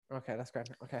Okay, that's great.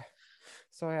 Okay.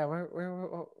 So yeah,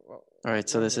 All right,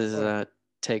 so where this was is I?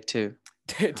 take two.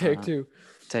 Take Uh, two.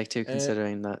 Take two, Uh,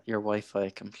 considering that your Wi-Fi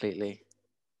completely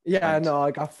yeah, went. no,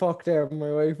 I got fucked there. My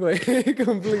Wi-Fi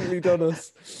completely done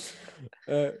us.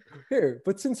 Here,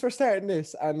 but since we're starting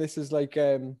this, and this is like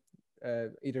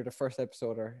either the first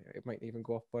episode or it might even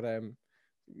go up. But do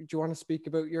you want to speak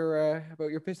about your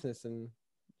business and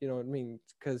you know what I mean?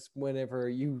 Because whenever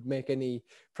you make any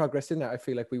progress in that, I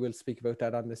feel like we will speak about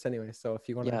that on this anyway. So if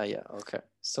you want to, Yeah, okay.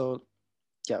 So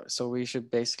yeah, so we should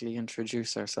basically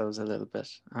introduce ourselves a little bit.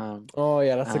 oh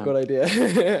yeah, that's a good Um,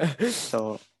 idea.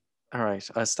 so all right,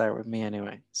 I'll start with me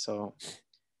anyway. So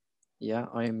yeah,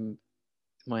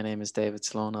 my name is David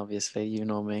Sloan. Obviously, you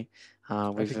know me.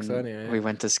 I think so We anyway.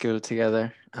 went to school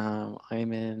together.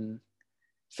 I'm in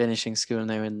finishing school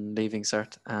now in Leaving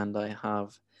Cert, and I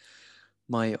have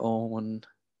my own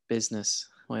business,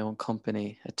 my own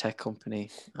company, a tech company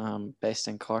based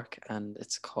in Cork, and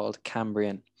it's called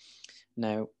Cambrian.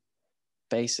 Now,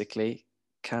 basically,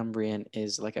 Cambrian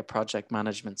is like a project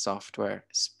management software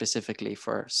specifically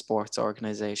for sports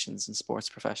organizations and sports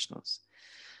professionals.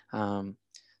 Um,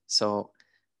 so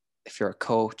if you're a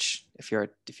coach, if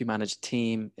you manage a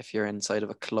team, if you're inside of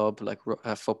a club like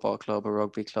a football club, a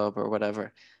rugby club, or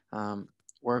whatever,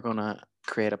 we're gonna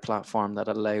create a platform that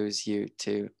allows you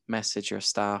to message your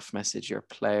staff, message your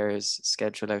players,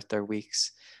 schedule out their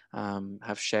weeks,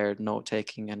 have shared note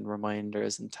taking and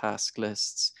reminders and task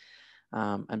lists,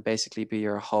 and basically be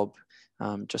your hub,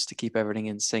 just to keep everything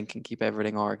in sync and keep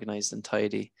everything organized and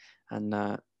tidy.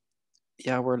 And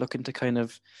yeah, we're looking to kind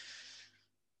of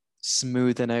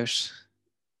smoothen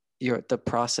out the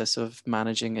process of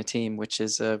managing a team, which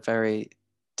is a very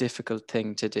difficult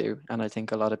thing to do. And I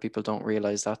think a lot of people don't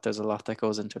realize that there's a lot that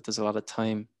goes into it. There's a lot of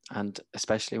time, and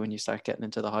especially when you start getting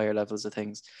into the higher levels of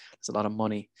things, there's a lot of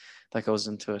money that goes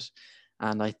into it.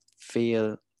 And I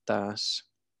feel that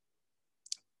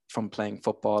from playing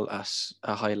football at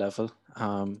a high level,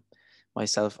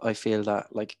 myself, I feel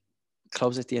that like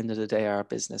clubs at the end of the day are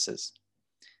businesses.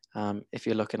 If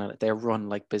you're looking at it, they're run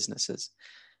like businesses.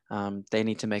 They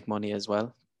need to make money as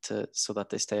well so that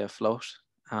they stay afloat.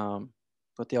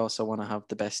 But they also want to have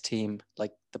the best team,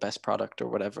 like the best product or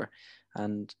whatever.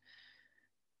 And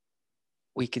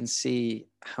we can see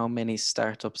how many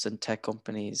startups and tech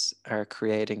companies are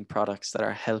creating products that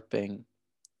are helping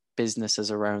businesses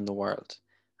around the world.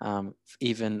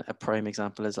 Even a prime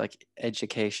example is like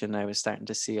education. I was starting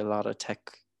to see a lot of tech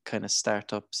kind of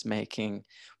startups making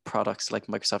products like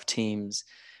Microsoft Teams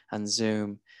and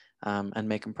Zoom, and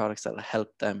making products that will help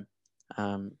them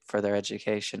for their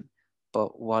education.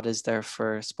 But what is there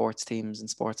for sports teams and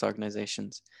sports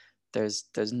organizations? There's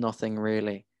nothing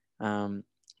really.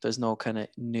 There's no kind of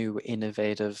new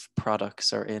innovative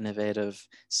products or innovative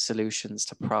solutions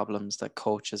to problems that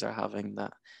coaches are having,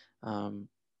 that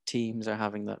teams are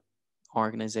having, that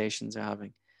organizations are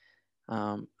having.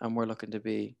 And we're looking to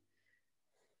be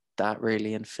that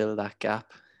really and fill that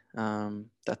gap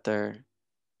that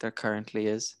there currently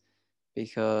is,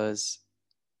 because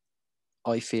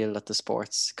I feel that the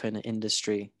sports kind of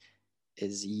industry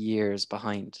is years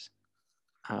behind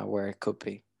where it could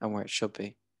be and where it should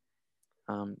be.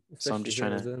 So I'm Especially just here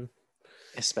trying as to, in.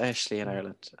 especially in Mm,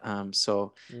 Ireland.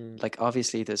 So mm. like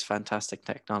obviously there's fantastic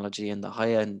technology in the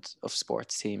high end of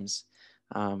sports teams,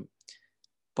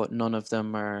 but none of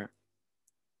them are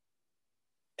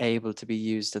able to be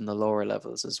used in the lower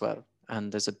levels as well.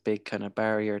 And there's a big kind of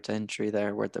barrier to entry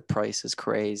there where the price is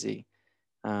crazy,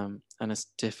 and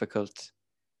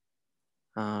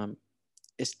Um,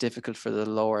 it's difficult for the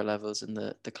lower levels and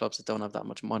the clubs that don't have that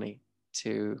much money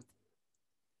to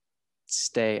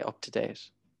stay up to date.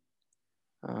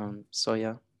 So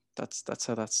yeah, that's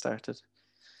how that started.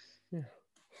 Yeah.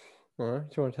 All right.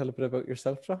 Do you want to tell a bit about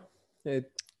yourself, Joe? Did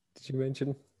you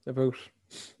mention about?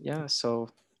 Yeah, so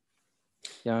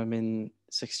yeah, I'm in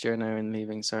sixth year now in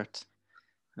leaving cert.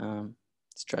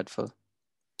 It's dreadful.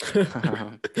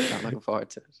 Not looking forward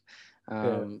to it.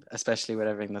 Yeah. Especially with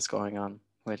everything that's going on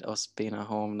with us being at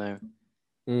home now.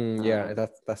 Yeah, Um,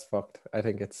 that's fucked. I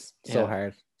think it's so yeah,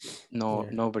 hard. Yeah.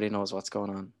 nobody knows what's going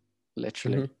on, Hmm.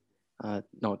 literally.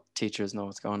 No teachers know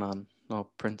what's going on, no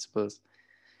principals.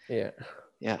 Yeah.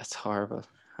 Yeah, it's horrible.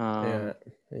 Yeah.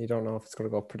 Um, You don't know if it's going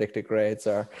to go predicted grades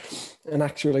or an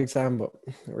actual exam, but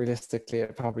realistically,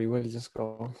 it probably will just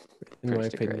go. In my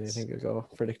Predicted opinion, I grades, think it'll go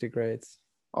predicted grades.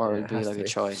 or Yeah, it'll it be has like to a be.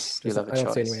 choice. There's, You'll have a I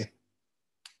don't see any choice. way.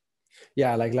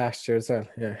 Yeah, like last year as well.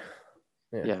 Yeah.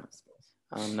 Yeah. Yeah.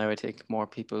 I suppose. Now I think more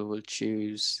people will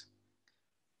choose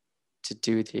to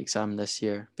do the exam this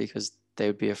year because they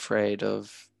would be afraid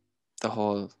of the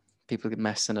whole people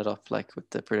messing it up, like with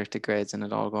the predicted grades and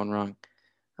it all going wrong.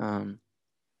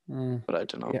 But I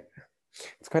don't know. Yeah,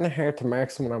 it's kind of hard to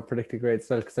mark someone on predicted grades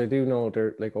still, because I do know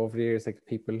they're like over the years, like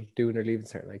people doing their leaving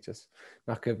cert, like just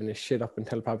not giving a shit up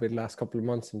until probably the last couple of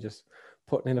months and just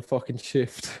putting in a fucking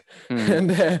shift and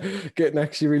getting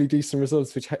actually really decent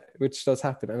results, which does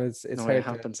happen, and it's No, hard it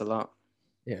happens a lot.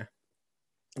 yeah.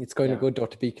 It's kind of good though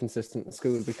to be consistent in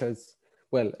school, because,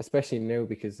 well, especially now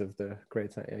because of the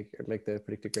grades, like the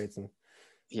predicted grades, and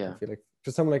I feel like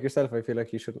for someone like yourself, I feel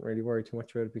like you shouldn't really worry too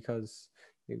much about it, because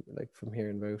you, like, from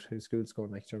hearing about how school's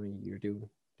going, like, generally you're doing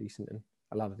decent in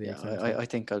a lot of the exams. I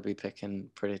think I'll be picking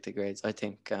predicted grades. I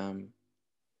think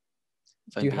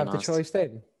Do you have the choice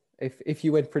then? If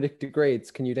you went predicted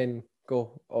grades, can you then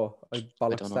go, oh, I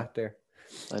bollocks that there?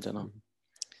 I don't know.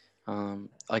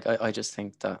 I just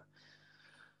think that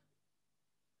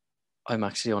I'm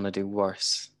actually going to do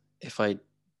worse if I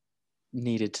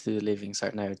needed to do the leaving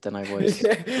cert now than I would with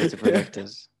the predicted.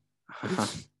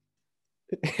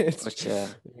 But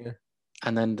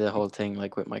and then the whole thing,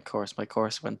 like with my course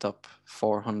went up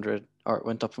 400, or it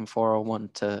went up from 401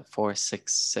 to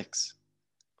 466.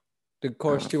 The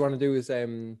course you want to do is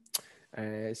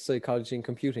psychology and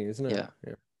computing, isn't it?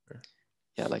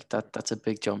 Yeah, like that's a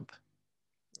big jump.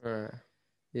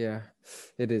 Yeah,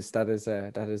 it is. That is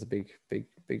a big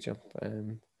jump.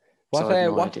 So I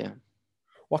have no idea.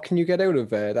 What can you get out of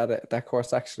that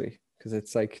course actually? Because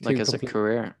it's like as a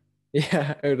career.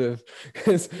 Yeah, out of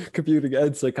computing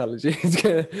and psychology.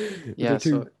 So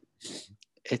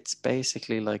it's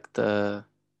basically like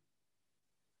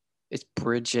it's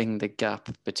bridging the gap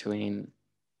between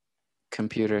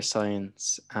computer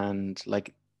science and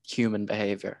like human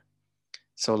behavior.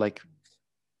 So like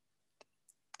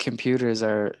computers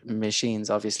are machines,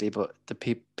 obviously, but the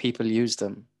people use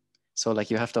them. So like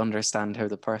you have to understand how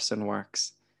the person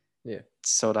works. Yeah.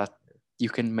 So that you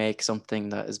can make something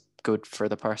that is good for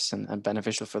the person and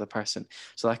beneficial for the person.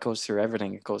 So that goes through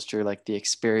everything. It goes through like the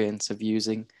experience of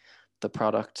using the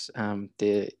product,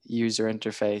 the user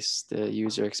interface, the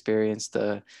user experience,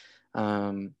 the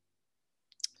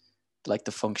like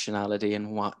the functionality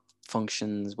and what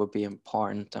functions would be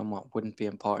important and what wouldn't be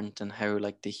important, and how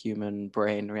like the human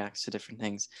brain reacts to different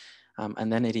things.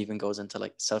 And then it even goes into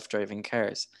like self-driving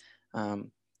cars.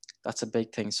 That's a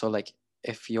big thing. So like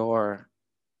if you're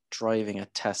driving a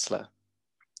Tesla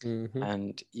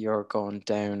and you're going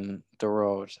down the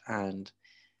road and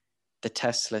the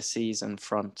Tesla sees in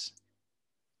front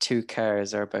 2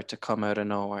 cars are about to come out of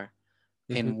nowhere.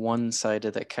 In one side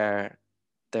of the car,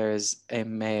 there's a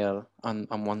male on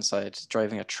one side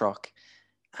driving a truck,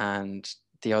 and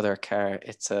the other car,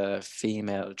 it's a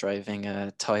female driving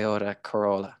a Toyota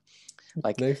Corolla.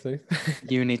 Like nice.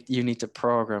 you need to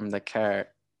program the car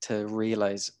to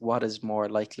realize what is more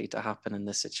likely to happen in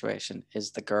this situation. Is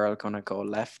the girl going to go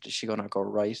left? Is she going to go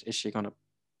right? Is she going to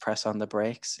press on the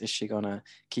brakes? Is she going to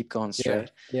keep going straight?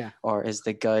 Yeah. Or is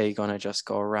the guy going to just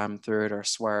go ram through it or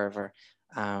swerve? Or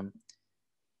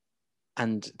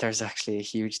and there's actually a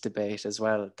huge debate as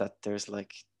well that there's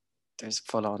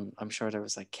full on, I'm sure there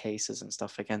was like cases and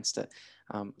stuff against it.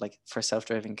 Like for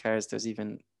self-driving cars, there's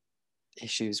even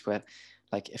issues with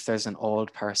like if there's an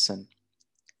old person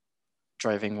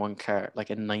driving one car, like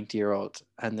a 90-year-old,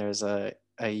 and there's a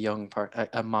young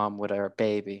a mom with her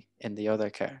baby in the other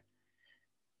car.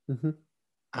 The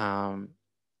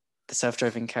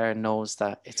self-driving car knows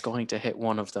that it's going to hit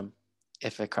one of them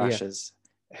if it crashes.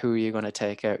 Who are you going to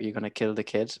take out? Are you going to kill the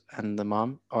kid and the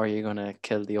mom, or are you going to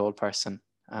kill the old person?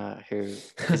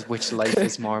 Which life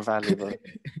is more valuable?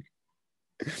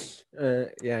 I know.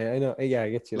 Yeah, I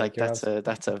get you. Like that's a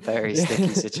very sticky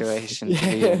situation to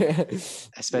be in,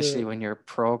 especially when you're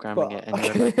programming it and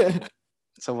you're like,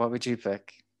 so what would you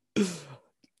pick?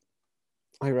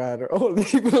 I rather old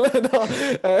people. I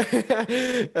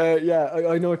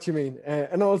know what you mean,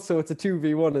 and also it's a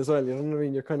 2v1 as well. You know what I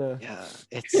mean? You're kind of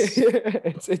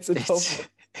it's a tough one.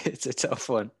 It's a tough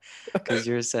one, because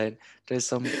you're saying there's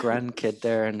some grandkid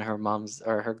there and her mom's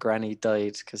or her granny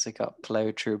died because it got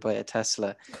plowed through by a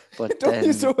Tesla, but then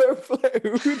there's just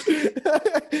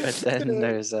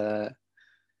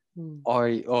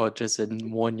a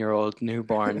 1-year-old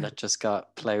newborn that just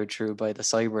got plowed through by the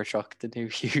Cybertruck, the new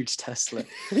huge Tesla.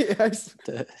 Yes.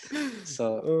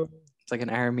 So it's like an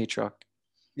army truck.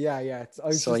 Yeah. I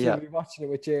was just watching it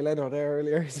with Jay Leno there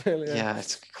earlier. So, yeah,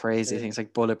 it's crazy. Things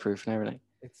like bulletproof and everything.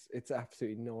 It's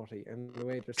absolutely naughty, and the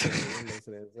way they're selling the windows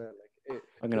in it as well. Like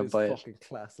I'm gonna buy it. Fucking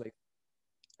class. Like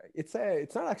it's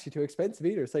not actually too expensive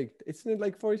either. It's like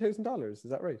like $40,000. Is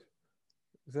that right?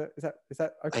 Is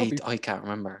that? I can't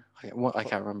remember. I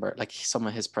can't remember. Like some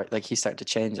of his price, like he started to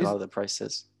change a lot of the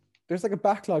prices. There's like a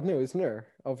backlog now, isn't there?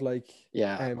 Of like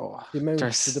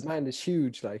the demand is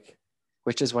huge. Like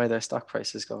which is why their stock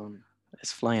price is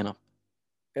flying up.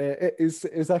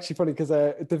 It's actually funny because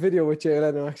the video with Jay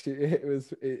Leno actually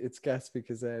it's gas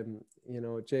because you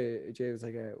know Jay was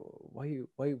like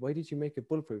why did you make it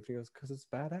bulletproof? He goes, because it's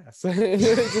badass.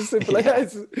 It's as simple Yeah.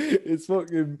 as it's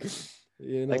fucking,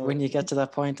 you know. Like when you get to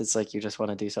that point, it's like you just want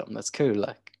to do something that's cool.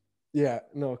 Like, Yeah,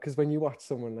 no, because when you watch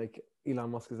someone like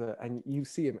Elon Musk and you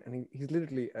see him and he's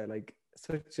literally like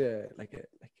such a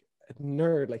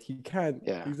nerd. Like he can't.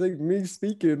 yeah, He's like me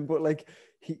speaking, but like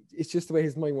it's just the way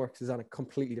his mind works is on a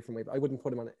completely different way. But I wouldn't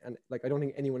put him on it, and like I don't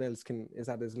think anyone else is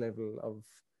at his level of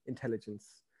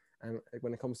intelligence. And like,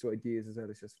 when it comes to ideas as well,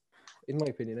 it's just, in my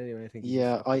opinion, anyway. I think he's just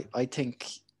yeah. fucking.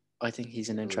 I think he's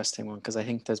an interesting one because I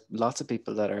think there's lots of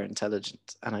people that are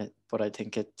intelligent, but I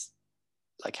think it's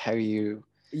like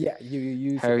Yeah, you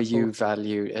use how it, you approach it.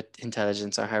 value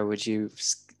intelligence, or how would you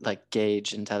like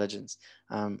gauge intelligence.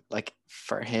 Like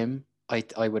for him,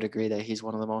 I would agree that he's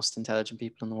one of the most intelligent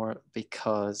people in the world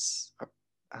because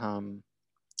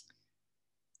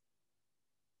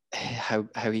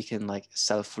how he can like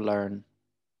self-learn,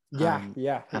 Yeah,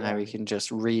 yeah, and how yeah. he can just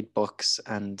read books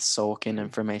and soak in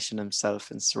information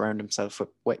himself and surround himself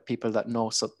with people that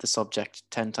know the subject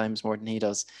 10 times more than he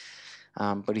does,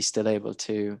 but he's still able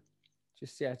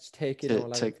Just take in all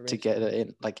that to information. get it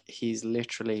in. Like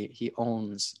he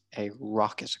owns a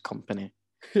rocket company,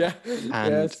 Yeah,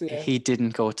 and yes, yeah. he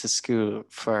didn't go to school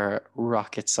for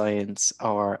rocket science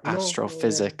or No, no, yeah.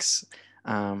 astrophysics,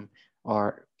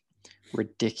 or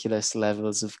ridiculous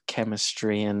levels of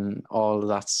chemistry and all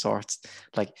that sorts.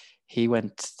 Like he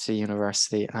went to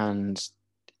university and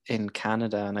in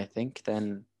Canada, and I think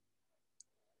then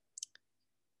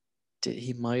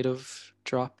he might have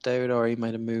dropped out or he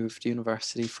might have moved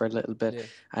university for a little bit, Yeah,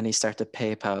 and he started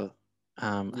PayPal.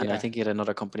 And I yeah, think he had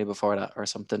another company before that or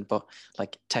something, but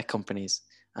like tech companies.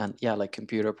 And yeah, like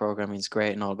computer programming is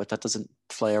great and all, but that doesn't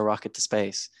fly a rocket to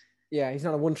space. yeah. He's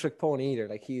not a one-trick pony either.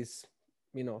 Like he's,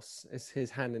 you know, it's his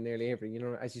hand in nearly every. You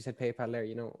know, as you said, PayPal there.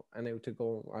 You know, and out to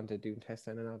go on to do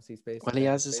testing and obviously space. Well, he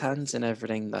has his hands SpaceX. in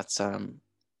everything that's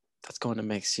going to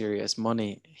make serious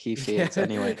money, he feels Yeah,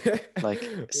 anyway. Like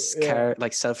yeah.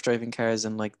 like self-driving cars,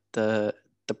 and like the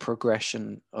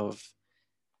progression of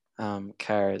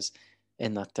cars,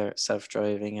 in that they're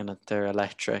self-driving and that they're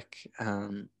electric,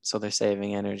 so they're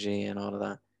saving energy and all of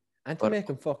that. And to But make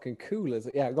him fucking cool as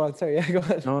yeah. Go on, sorry. Yeah, go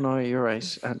on. no, you're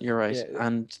right, and you're right. Yeah,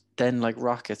 And then like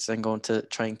rockets and going to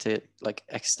trying to like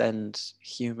extend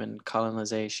human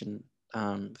colonization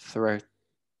throughout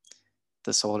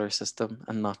the solar system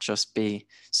and not just be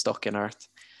stuck in Earth.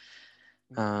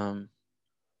 Um,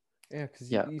 yeah.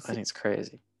 Because yeah, I think it's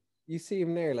crazy. you see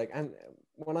him there, like, and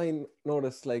when I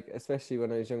noticed, like, especially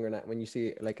when I was younger, that when you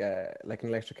see like an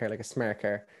electric car, like a smart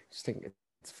car, you just think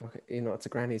it's fucking, you know, it's a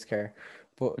granny's car,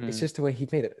 but it's Mm. just the way he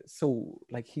made it. So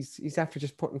like he's after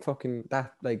just putting fucking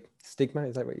that like stigma,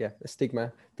 is that right? Yeah, a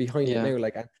stigma behind it Yeah, now.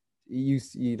 Like, and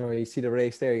you know, you see the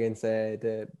race there against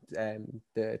the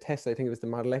Tesla. I think it was the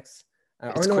Model X, or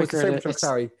it's no, it's the quicker than Cybertruck.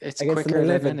 Sorry, it's against the quicker than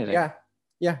 911. anything. Yeah,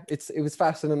 yeah, it was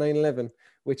faster than 911,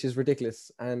 which is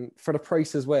ridiculous. And for the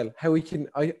price as well, how he can,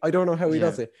 I don't know how he Yeah,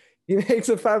 does it. He makes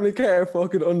a family car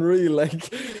fucking unreal.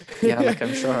 Like, yeah. Like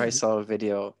I'm sure I saw a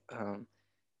video.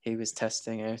 He was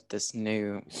testing out this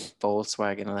new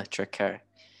Volkswagen electric car,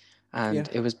 yeah, and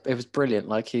it was brilliant.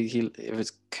 Like he it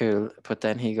was cool. But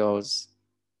then he goes,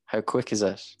 "How quick is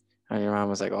it?" And your mom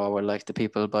was like, "Oh, well, like the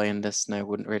people buying this now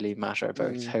wouldn't really matter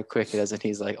about mm. how quick it is." And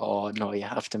he's like, "Oh no, you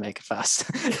have to make it fast."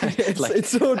 It's Like,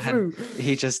 so and true.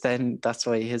 he just then that's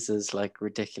why his is like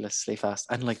ridiculously fast.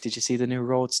 And like, did you see the new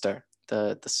Roadster,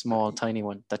 the small tiny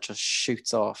one that just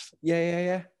shoots off? Yeah, yeah,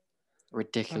 yeah. Fuck it.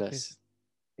 Ridiculous.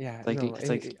 Yeah, Like no, it's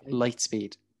like light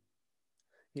speed.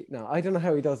 no, I don't know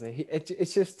how he does it.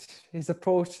 It's just his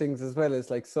approach things as well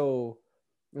as like so,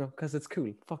 you know, because it's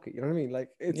cool. Fuck it, you know what I mean? Like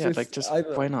it's Yeah, like just just I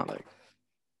don't know. why not? Like,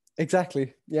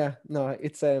 Exactly. Yeah. No,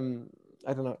 it's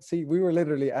I don't know. See, we were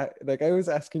literally like I was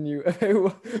asking you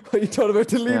about what you thought about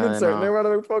the lead yeah, I insert. Now know. we're on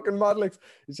about fucking modeling.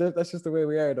 It's just that's just the way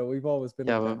we are, though. We've always been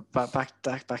Yeah, like that.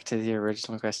 but back to the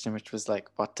original question, which was like,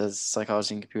 what does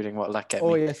psychology and computing? What'll that get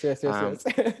Oh me? yes, yes, yes, Um,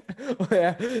 yes. Oh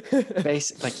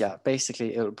yeah.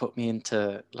 basically, it would put me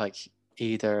into like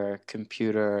either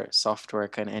computer software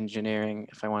kind of engineering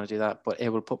if I want to do that, but it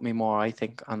will put me more, I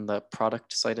think, on the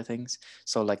product side of things.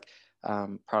 So like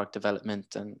product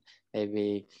development and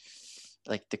maybe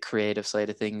like the creative side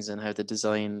of things and how the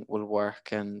design will work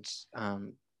and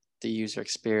the user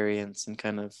experience and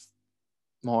kind of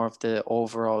more of the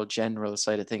overall general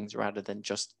side of things rather than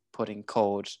just putting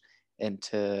code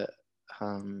into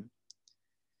um,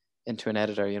 into an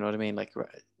editor. You know what I mean? Like I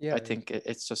Yeah, yeah. think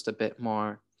it's just a bit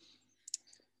more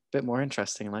bit more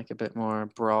interesting, like a bit more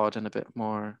broad and a bit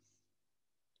more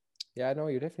Yeah, no,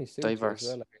 you're definitely suited to it as diverse.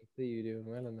 well. I can see you doing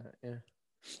well in that. Yeah.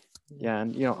 Yeah,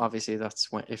 and obviously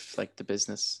that's when, if like the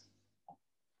business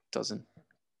doesn't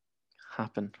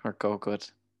happen or go good,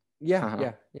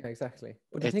 Yeah, exactly.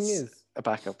 But the thing it's is, a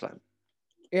backup plan.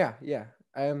 yeah.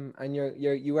 And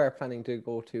you are planning to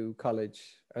go to college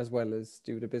as well as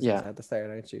do the business Yeah, at the start,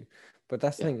 aren't you? But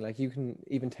that's the yeah, thing, like you can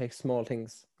even take small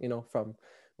things, from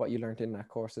what you learned in that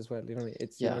course as well.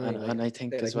 It's, yeah, what I and mean? Like I they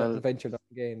think as like well, nothing ventured,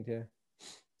 nothing gained. Yeah.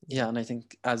 yeah, and I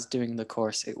think as doing the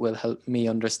course, it will help me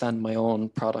understand my own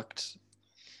product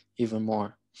even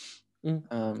more.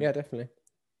 Mm. Yeah, definitely.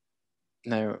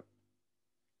 Now,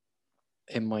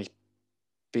 it might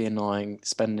be annoying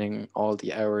spending all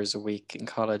the hours a week in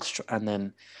college and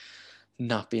then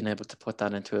not being able to put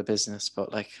that into a business,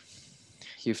 but like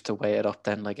you have to weigh it up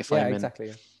then. Like Yeah, exactly.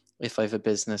 Yeah. if I have a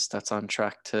business that's on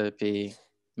track to be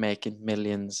making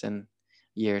millions in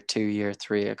year 2, year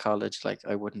 3 of college, like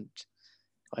I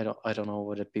don't know,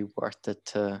 would it be worth it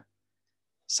to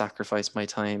sacrifice my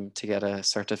time to get a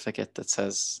certificate that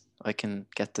says I can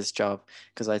get this job?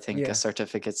 Because I think a Yeah.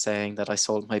 certificate saying that I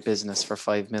sold my business for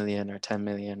 5 million or 10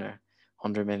 million or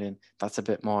 100 million, that's a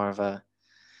bit more of a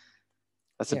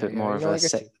Yeah, yeah. I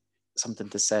get you. something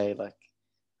to say, like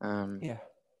Yeah.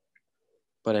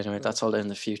 but anyway, No, that's all in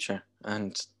the future.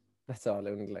 And that's all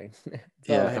in the line. It's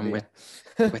all yeah, ahead and of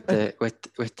you.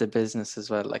 with the business as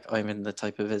well, like I'm in the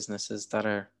type of businesses that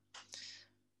are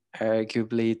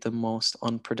arguably the most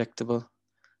unpredictable.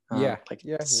 Yeah, Like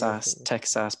yeah, yeah.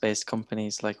 SaaS based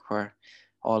companies, like where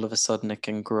all of a sudden it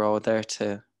can grow there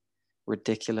to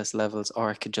ridiculous levels,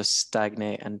 or it could just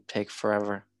stagnate and take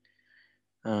forever.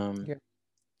 Yeah.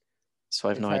 So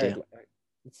I have It's no hard. idea. Like,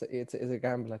 it's a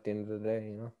gamble at the end of the day.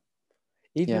 Even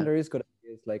when Yeah. there is good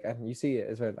ideas, like, and you see it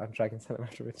as well. I'm Dragon Sen,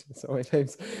 after mentioned so many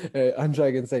times. I'm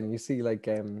Dragon Sen. You see, like,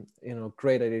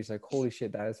 great ideas. Like, holy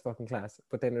shit, that is fucking class.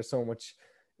 But then there's so much,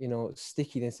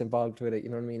 stickiness involved with it. You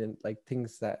know what I mean? And like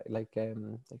things that, like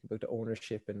about the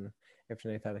ownership and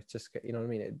everything like that. It just, you know what I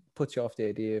mean? It puts you off the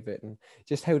idea of it, and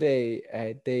just how they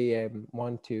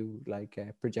want to like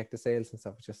project the sales and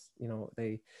stuff. Just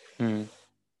they. Mm.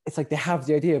 It's like they have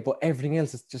the idea, but everything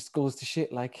else just goes to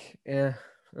shit. Like, yeah,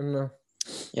 I don't know.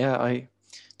 Yeah,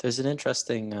 there's an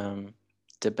interesting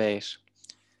debate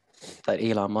that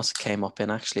Elon Musk came up in.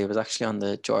 Actually, it was actually on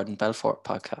the Jordan Belfort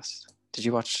podcast. Did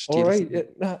you watch? Do All you right.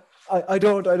 listen? Yeah, nah, I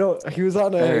don't. He was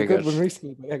on a Very good good, one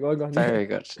recently. But yeah, go on. Yeah. very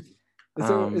good.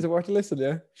 Is it worth a listen?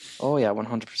 Yeah. Oh yeah,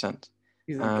 100%.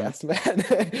 He's a gas man.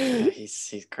 Yeah,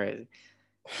 he's crazy.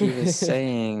 He was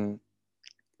saying,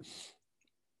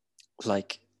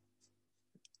 like,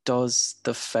 does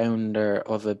the founder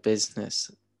of a business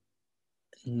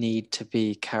need to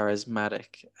be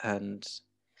charismatic and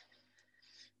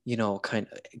kind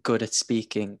of good at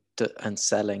speaking and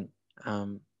selling?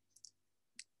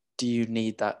 Do you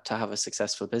need that to have a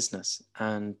successful business?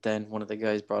 And then one of the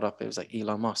guys brought up, it was like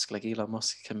Elon Musk. Like Elon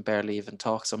Musk can barely even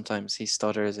talk sometimes. He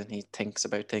stutters and he thinks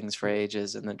about things for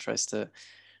ages and then tries to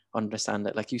understand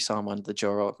it. Like you saw him on the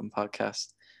Joe Rogan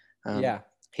podcast. Um, Yeah.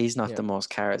 he's not Yeah. the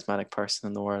most charismatic person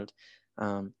in the world,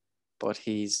 but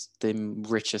he's the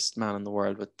richest man in the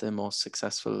world with the most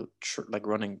successful, like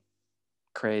running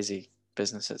crazy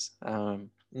businesses. Mm.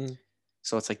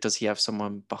 So it's like, does he have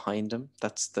someone behind him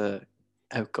that's the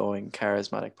outgoing,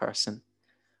 charismatic person,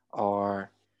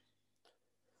 or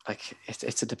like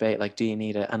it's a debate? Like, do you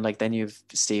need it? And like then you've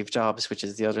Steve Jobs, which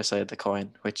is the other side of the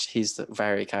coin, which he's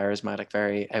very charismatic,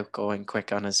 very outgoing,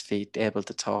 quick on his feet, able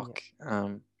to Yeah. talk.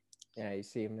 Yeah. You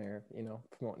see him there,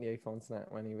 promoting the iPhones and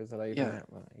that when he was alive and Yeah,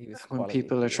 that. Well, he was when quality.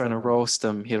 people are He was trying to unreal. roast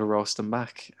him, he'll roast them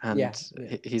back, Yeah. and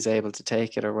Yeah. he's able to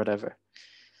take it or whatever.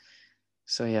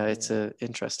 So yeah, it's Yeah. a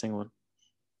interesting one.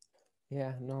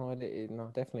 Yeah. No. No.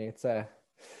 Definitely. It's I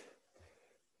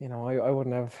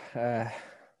wouldn't have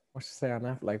much to say on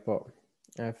that. Like, but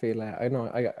I feel I know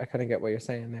I kind of get what you're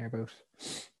saying there about.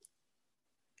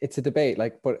 It's a debate,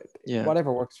 like, but Yeah,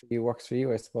 whatever works for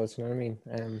you, I suppose. You know what I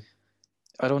mean?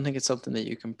 I don't think it's something that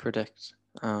you can predict.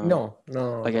 No,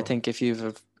 no, Like I no. think if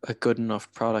you've a good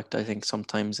enough product, I think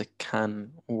sometimes it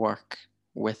can work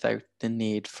without the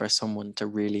need for someone to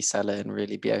really sell it and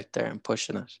really be out there and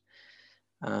pushing it.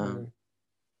 Mm.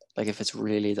 Like if it's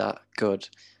really that good,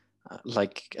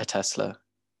 like a Tesla.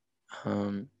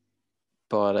 Um,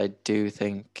 but I do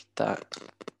think that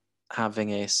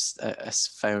having a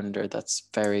founder that's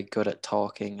very good at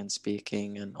talking and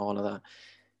speaking and all of that,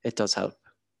 it does help.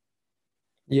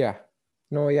 Yeah,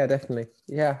 no, yeah, definitely.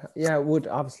 Yeah, it would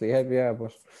obviously help. Yeah,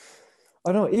 but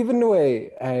I don't know. Even the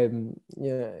way,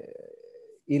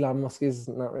 Elon Musk is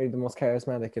not really the most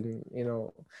charismatic, and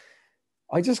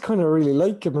I just kind of really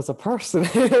like him as a person.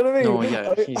 You know what I mean? No,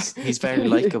 yeah, he's very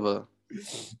likable.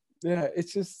 Yeah,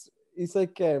 it's just he's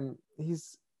like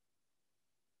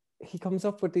he comes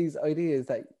up with these ideas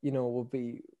that will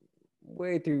be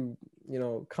way too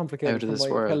complicated Out of for this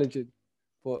my world. intelligence,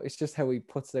 but it's just how he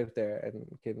puts it out there and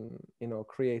can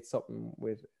create something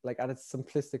with like at its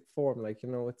simplistic form. Like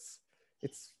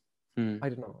it's I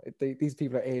don't know. These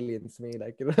people are aliens to me.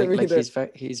 Like you know what I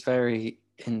mean? He's very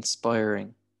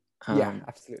inspiring, Yeah,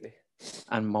 absolutely.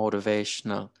 and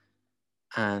motivational,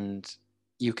 and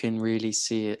you can really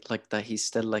see it like that he's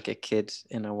still like a kid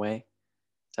in a way,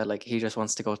 that like he just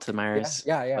wants to go to Yeah, Mars,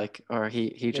 yeah, yeah, like, or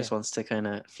he yeah. just wants to kind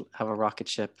of have a rocket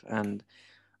ship, and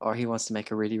or he wants to make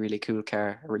a really really cool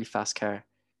car, a really fast car,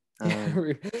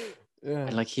 Yeah, yeah.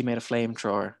 and like he made a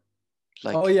flamethrower,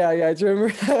 Oh like, yeah, yeah. Do you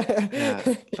remember yeah,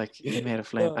 that? like he made a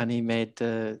flame, Oh, and he made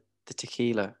the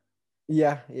tequila.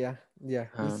 yeah, yeah, yeah.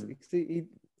 um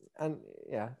And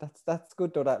yeah, that's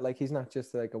good though. That like he's not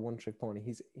just like a one trick pony.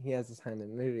 He has his hand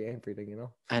in literally everything.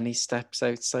 and he steps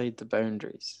outside the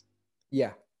boundaries,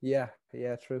 Yeah, yeah,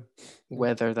 yeah. True. Yeah,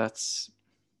 whether that's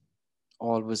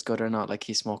always good or not. Like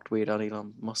he smoked weed on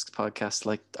Elon Musk's podcast,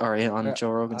 like, or on yeah. Joe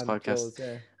Rogan's And podcast, Joe's,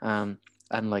 yeah, um,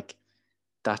 and like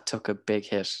that took a big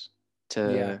hit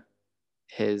yeah, to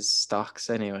his stocks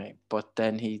anyway. But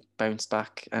then he bounced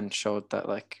back and showed that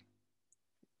like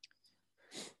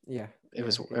yeah, it yeah,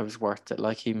 was yeah. worth it.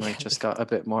 Like he might just got a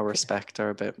bit more respect or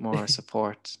a bit more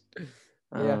support.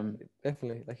 Yeah, Um,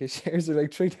 definitely. Like his shares are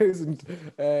like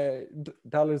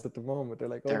 $3,000 at the moment. They're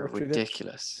like they're over 3,000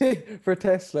 ridiculous, for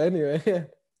Tesla anyway. Yeah.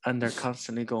 and they're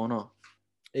constantly going up.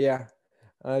 Yeah.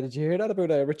 Did you hear that about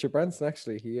Richard Branson?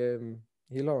 Actually, he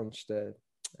launched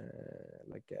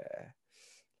like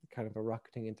kind of a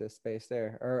rocket thing into space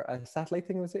there, or a satellite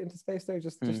thing was it into space there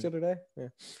just Hmm. the other day. Yeah,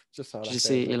 just saw Did you that there. I was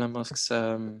see like, Elon Musk's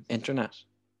internet?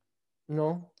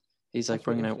 no, He's like what's about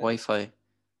bringing out internet? Wi-Fi,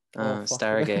 Oh fuck!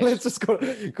 Stargate. Let's just go.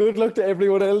 Good luck to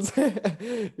everyone else. Yeah,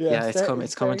 Yeah, it's coming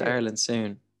to Stargate. Ireland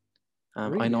soon. I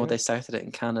Really? know Yeah. they started it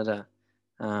in Canada,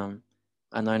 um,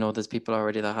 and I know there's people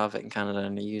already that have it in Canada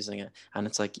and are using it. And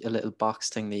it's like a little box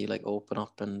thing that you like open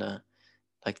up, and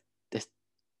like it,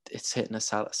 it's hitting a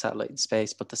satellite in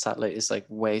space, but the satellite is like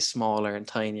way smaller and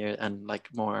tinier and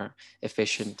like more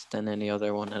efficient than any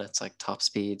other one, and it's like top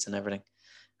speeds and everything.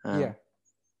 Yeah. Um,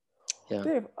 yeah.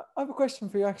 Dave, I have a question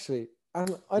for you actually,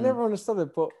 and I Mm, never understood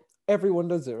it, but everyone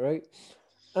does it, right?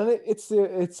 And it's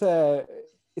the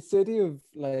idea of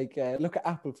like look at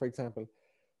Apple for example.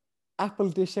 Apple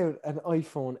dish out an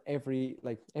iPhone every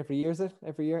year, is it?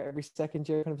 Every year, every second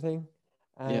year kind of thing,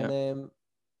 and yeah.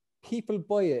 people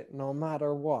buy it no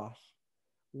matter what.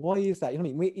 Why is that? You know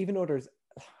what I mean? Even though there's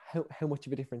how much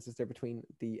of a difference is there between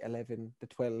the 11, the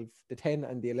 12, the 10,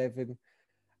 and the 11?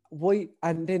 Why?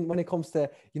 And then when it comes to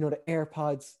the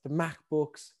AirPods, the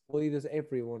MacBooks, why does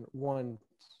everyone want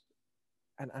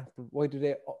an Apple? Why do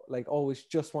they like always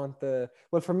just want the?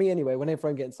 Well, for me anyway, whenever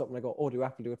I'm getting something, I go, "Oh, do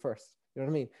Apple do it first?" You know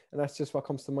what I mean? And that's just what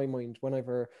comes to my mind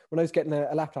whenever when I was getting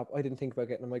a laptop. I didn't think about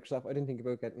getting a Microsoft. I didn't think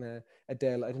about getting a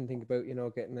Dell. I didn't think about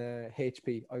getting a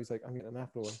HP. I was like, I'm getting an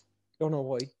Apple one. Don't know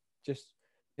why. Just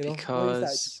why is that?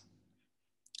 Because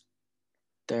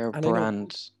their And I know,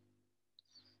 brand,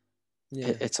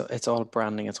 yeah, it's all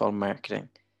branding, it's all marketing.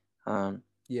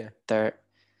 yeah, They're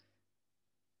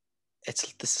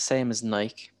it's the same as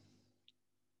Nike,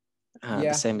 the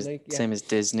yeah, same as like yeah, same as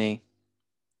Disney.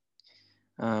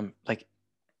 Like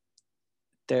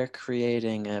they're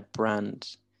creating a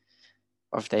brand,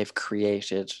 or they've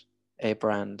created a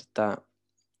brand that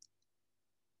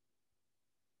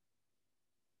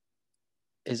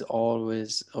is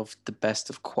always of the best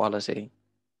of quality.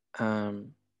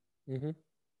 Um, mm-hmm.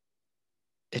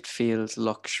 it feels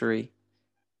luxury.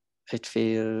 It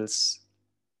feels,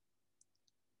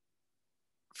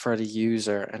 for the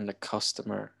user and the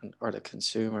customer or the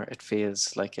consumer, it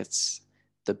feels like it's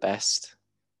the best,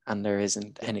 and there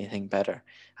isn't Yeah, anything better.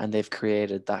 And they've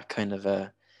created that kind of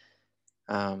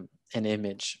an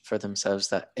image for themselves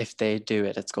that if they do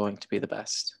it, it's going to be the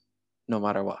best, no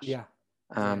matter what. yeah,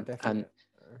 yeah, definitely. And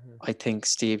I think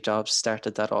Steve Jobs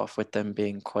started that off with them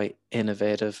being quite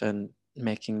innovative and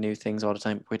making new things all the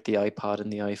time with the iPod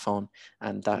and the iPhone,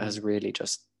 and that has really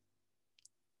just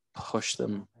pushed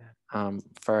them Oh, yeah.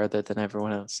 further than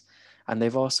everyone else. And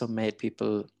they've also made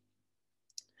people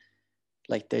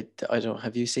like I don't,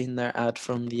 have you seen their ad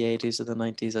from the 80s or the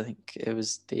 90s? I think it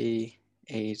was the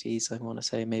 80s, I want to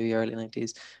say, maybe early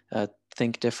 90s.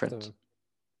 Think different. So,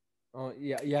 oh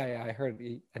yeah, yeah, yeah. I heard,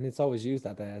 and it's always used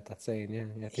that saying. Yeah,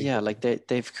 yeah. Think Yeah, like different.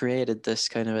 they've created this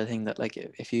kind of a thing that like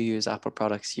if you use Apple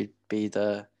products, you'd be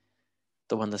the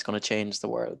the one that's going to change the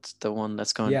world, the one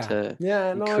that's going Yeah. to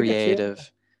Yeah. be No, I get you.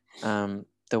 creative,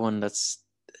 the one that's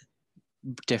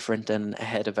different and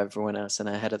ahead of everyone else and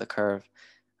ahead of the curve.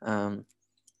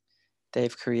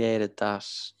 They've created that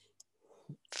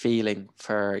feeling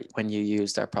for when you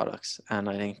use their products, and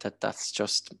I think that that's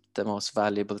just the most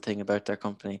valuable thing about their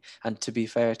company. And to be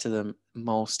fair to them,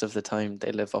 most of the time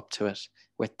they live up to it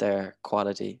with their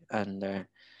quality and their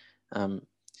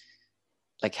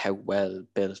like how well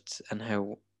built and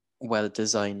how well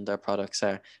designed their products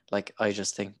are. Like I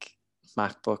just think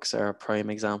MacBooks are a prime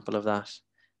example of that.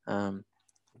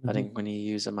 I think when you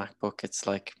use a MacBook, it's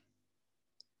like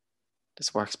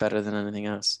this works better than anything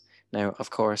else. Now, of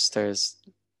course, there's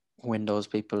Windows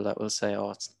people that will say,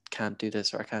 "Oh, it can't do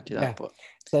this or I can't do Yeah. that." But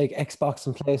It's like Xbox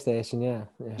and PlayStation. Yeah.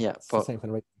 yeah, It's the but same kind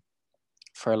of way.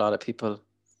 for a lot of people,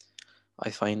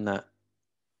 I find that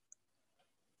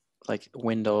like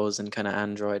Windows and kind of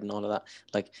Android and all of that,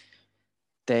 like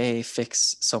they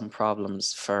fix some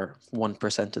problems for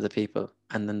 1% of the people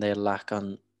and then they lack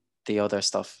on the other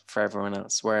stuff for everyone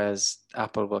else. Whereas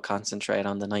Apple will concentrate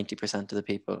on the 90% of the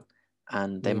people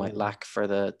and they might lack for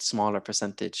the smaller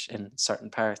percentage in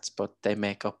certain parts, but they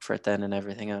make up for it then and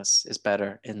everything else is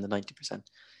better in the 90%.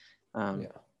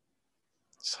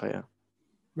 So yeah.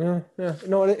 Yeah.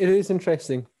 No, it is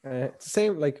interesting. It's the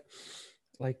same like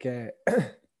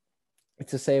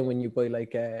it's the same when you buy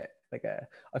like a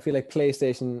I feel like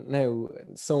PlayStation now,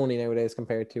 Sony nowadays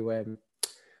compared to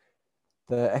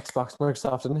the Xbox,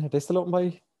 Microsoft, and they still owned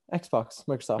by Xbox,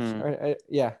 Microsoft.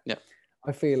 Yeah.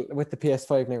 I feel with the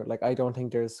PS5 now, like I don't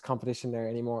think there's competition there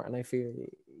anymore, and I feel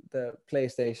the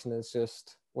PlayStation is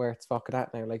just where it's fucking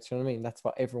at now. Like, do you know what I mean? That's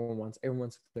what everyone wants. Everyone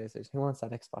wants a PlayStation. Who wants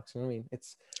that Xbox? You know what I mean?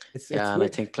 It's and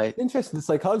weird. I think Interesting the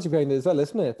psychology behind it as well,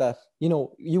 isn't it? That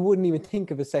you wouldn't even think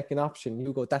of a second option.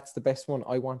 You go, that's the best one.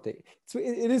 I want it.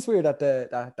 It is weird that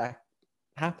that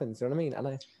happens. You know what I mean? And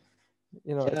it's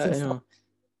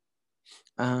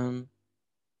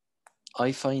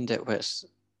I find it with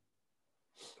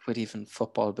even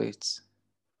football boots.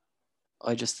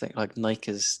 I just think like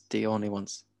Nike is the only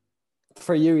ones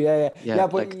for you. Yeah.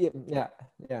 But like,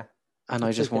 yeah. And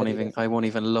I just won't even. I won't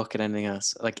even look at anything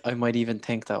else. Like I might even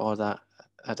think that that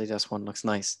Adidas one looks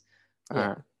nice,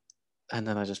 and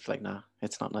then I just be like, nah,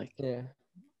 it's not Nike. Yeah,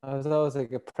 I was always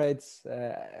like a Preds,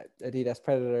 Adidas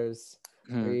Predators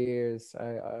for years.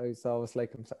 I was always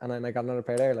like them, and then I got another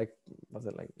pair there. Like was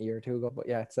it like a year or two ago? But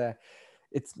yeah,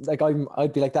 it's like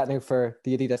I'd be like that now for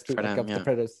the Adidas boot, like of the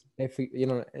Predators. If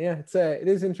it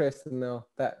is interesting though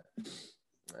that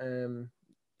that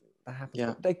happens.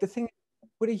 Yeah. But, like the thing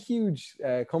with a huge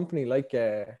company like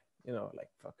like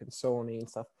fucking Sony and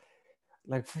stuff,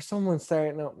 like for someone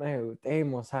starting out now, they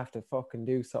must have to fucking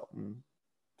do something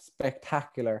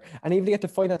spectacular, and even to get the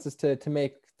finances to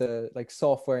make the like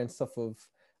software and stuff of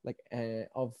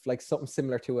something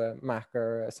similar to a Mac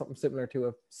or something similar to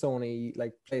a Sony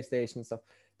like PlayStation stuff.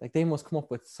 Like they must come up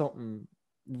with something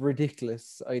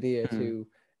ridiculous idea to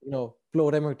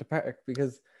blow them out the park,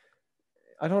 because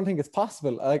I don't think it's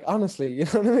possible. Like honestly, you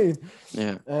know what I mean?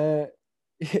 Yeah.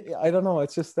 I don't know.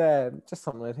 It's just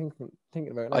something I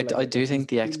thinking about. Now. I do think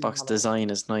the Xbox design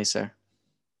is nicer.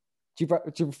 Do you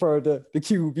prefer the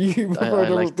cube? You prefer I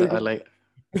like the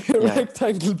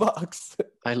rectangle box.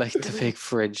 I like the big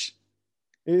fridge.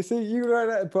 You see, you are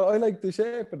that, but I like the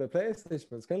shape of the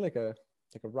PlayStation. It's kind of like a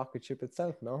rocket ship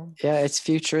itself, no? Yeah, it's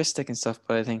futuristic and stuff,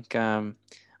 but I think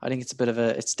it's a bit of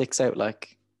it sticks out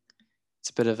like it's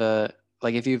a bit of a.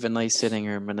 Like if you have a nice sitting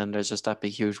room and then there's just that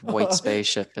big huge white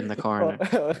spaceship in the corner.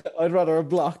 I'd rather a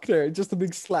block there, just a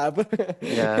big slab.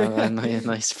 Yeah, a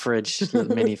nice fridge,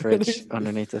 little mini fridge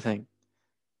underneath the thing.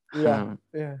 Yeah.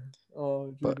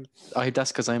 Oh, but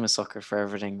that's because I'm a sucker for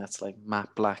everything that's like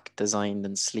matte black, designed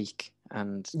and sleek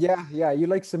and. Yeah. You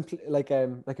like like a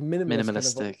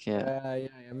minimalistic, kind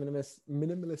of,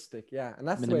 minimalistic, yeah, and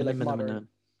that's the way like modern.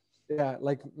 Yeah,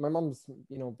 like my mom's,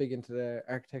 big into the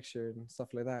architecture and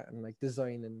stuff like that, and like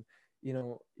design, and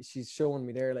she's showing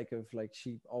me there like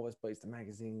she always buys the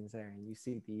magazines there, and you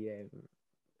see the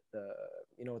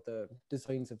the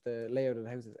designs of the layout of the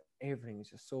houses. Everything is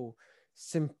just so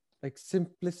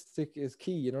simplistic is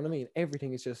key. You know what I mean?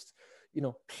 Everything is just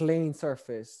plain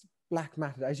surface, black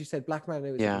matted. As you said, black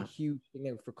matted is like a huge thing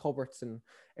now for cupboards and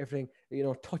everything.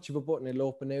 Touch of a button, it'll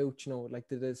open out. Like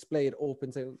the display, it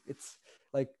opens out. It's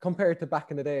like compared to back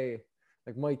in the day,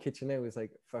 like my kitchen now is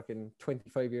like fucking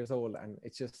 25 years old, and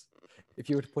it's just, if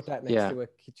you were to put that next to a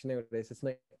kitchen nowadays, it's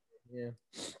like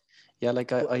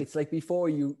like it's like before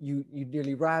you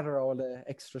nearly rather all the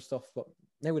extra stuff, but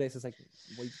nowadays it's like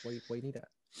why need that?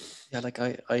 Like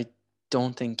I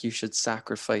don't think you should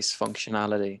sacrifice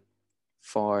functionality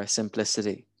for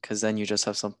simplicity, because then you just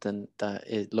have something that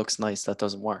it looks nice that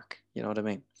doesn't work. You know what I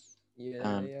mean?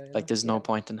 Yeah, yeah, Like there's yeah. no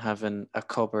point in having a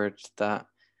cupboard that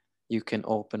you can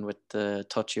open with the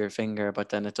touch of your finger, but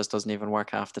then it just doesn't even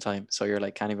work half the time. So you're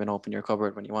like, can't even open your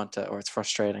cupboard when you want to, or it's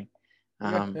frustrating.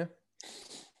 Yeah, yeah.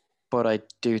 But I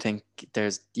do think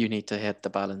you need to hit the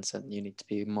balance, and you need to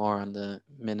be more on the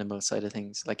minimal side of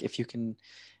things. Like if you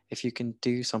can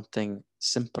do something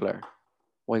simpler,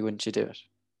 why wouldn't you do it?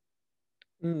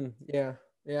 Yeah,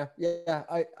 yeah, yeah.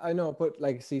 I know, but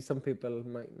like, see, some people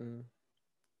might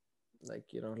like,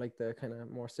 like the kind of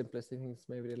more simplistic things.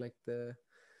 Maybe they like the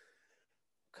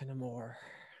kind of more,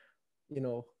 you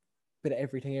know, bit of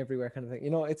everything everywhere kind of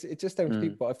thing. It's just down to Mm.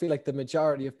 people. I feel like the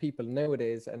majority of people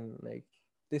nowadays, and like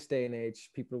this day and age,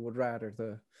 people would rather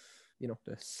the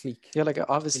sleek, Yeah, like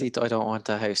obviously I minimal, don't want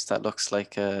a house that looks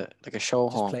like a show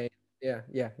just home. plain. Yeah,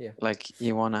 yeah, yeah. Like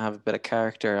you want to have a bit of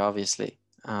character, obviously.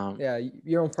 Yeah,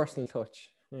 your own personal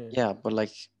touch. Yeah. Yeah, but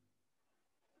like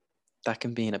that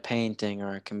can be in a painting,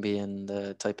 or it can be in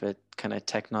the type of kind of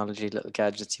technology little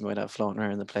gadgets you might have floating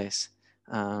around the place.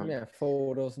 Yeah,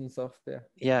 photos and stuff. Yeah.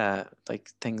 Yeah, like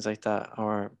things like that,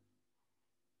 or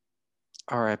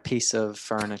a piece of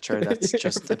furniture that's your,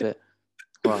 just a face, bit,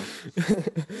 well,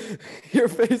 your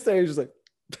face there is just like.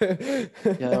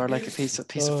 yeah, or like a piece of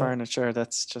Oh, furniture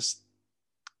that's just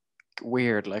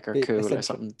weird, like, or bit cool or eccentric.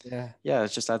 something. Yeah. Yeah, it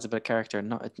just adds a bit of character.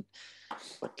 Not,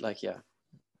 but like, yeah,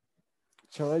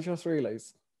 Shall I just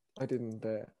realized I didn't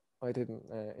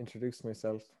introduce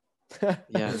myself.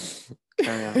 yeah.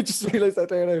 Carry I on. just realized that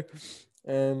there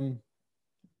now.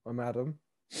 I'm Adam.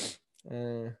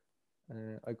 Uh,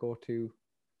 I go to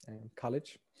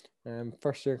college.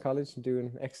 First year in college, and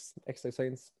doing exercise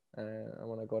science. I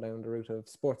want to go down the route of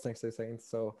sports and exercise science,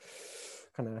 so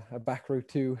kind of a back route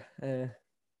to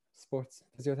sports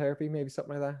physiotherapy, maybe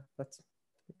something like that. That's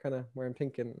kind of where I'm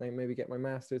thinking. I maybe get my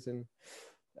master's in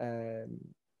um,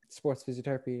 sports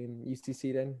physiotherapy in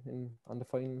UCC then, on the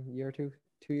final year or 2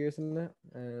 years in that.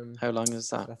 How long is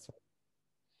So that? that's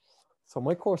so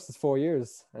my course is 4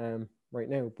 years right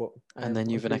now, but And then I'm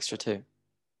you've an thinking extra two.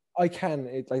 I can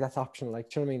like that's optional, like,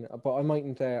 do you know what I mean? But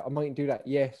I mightn't do that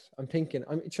yet. I'm thinking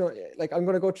like I'm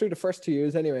gonna go through the first 2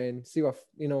 years anyway and see what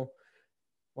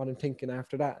I'm thinking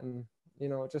after that, and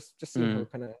just seeing how Mm,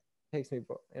 it kind of takes me.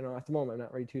 But at the moment I'm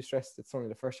not really too stressed. It's only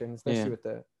the first year, and especially yeah, with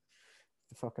the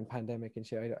fucking pandemic and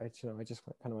shit. I just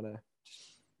kind of want to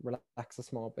just relax a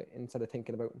small bit instead of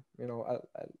thinking about a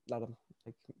lot of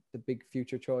like the big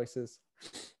future choices.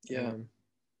 yeah. Um,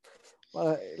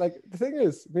 well, like the thing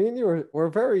is, me and you were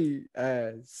very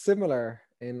similar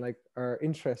in like our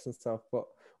interests and stuff, but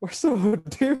we're so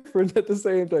different at the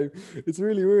same time. It's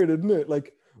really weird, isn't it?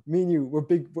 Like me and you, we're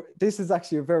big. This is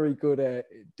actually a very good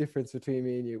difference between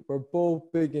me and you. We're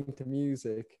both big into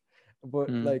music, but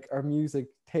Mm, like our music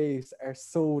tastes are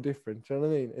so different. Do you know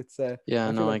what I mean? It's yeah,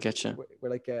 I feel no, I like get you. we're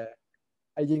like a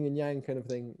yin and yang kind of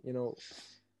thing.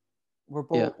 We're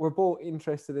Yeah, both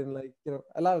interested in like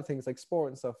a lot of things like sport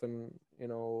and stuff, and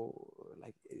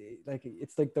like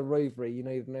it's like the rivalry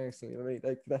United and Arsenal, right?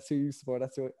 Like that's who you support,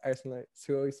 that's who Arsenal is,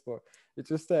 who I support. It's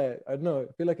just I don't know,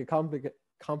 I feel like it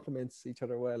complements each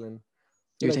other well, and I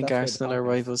do feel you like think that's why the Arsenal are podcast,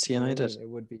 rivals to you know what I United? mean, it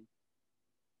would be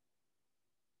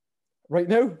right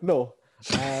now. No.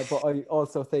 But I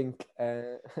also think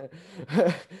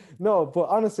no, but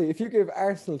honestly, if you give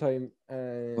Arsenal time,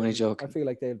 Only I joking. feel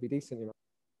like they'll be decent.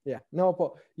 Yeah, no,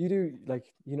 but you do like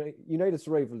United's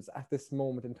rivals at this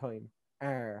moment in time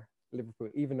are Liverpool,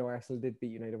 even though Arsenal did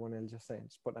beat United 1-0. Just saying,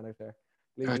 just putting that out there.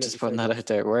 Leave Oh, a little just putting that side. out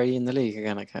there. Where are you in the league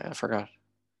again? I forgot.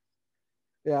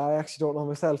 Yeah, I actually don't know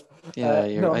myself. Yeah,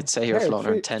 I'd No, say you're here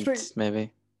floating around three. 10th,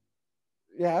 maybe.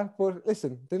 Yeah, but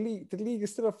listen, the league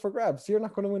is still up for grabs. You're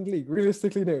not going to win the league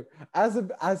realistically now. As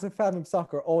a fan of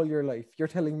soccer all your life, you're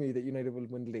telling me that United will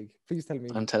win the league. Please tell me.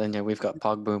 I'm telling you, we've got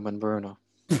Pogba and Bruno.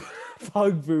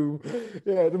 Pogba,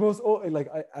 yeah, the most like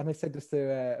I said this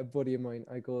to a buddy of mine.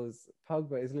 I goes,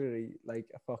 Pogba is literally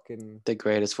like a fucking. The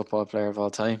greatest football player of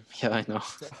all time. Yeah, I know.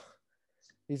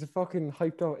 He's a fucking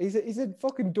hyped up. He's a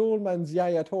fucking Dolman's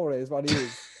Yaya Toure is what he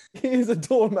is. He is a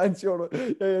Dolman's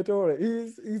Yaya Toure.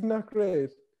 He's not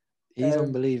great. He's Um,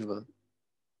 unbelievable.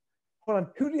 hold on,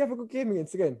 who did he have a good game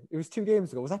against again? It was 2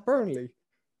 games ago. Was that Burnley?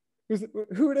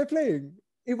 Who were they playing?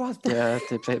 It was Burnley. Yeah,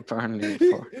 they played Burnley he,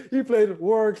 before. he played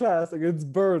world class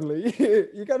against Burnley.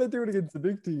 You got to do it against the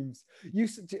big teams.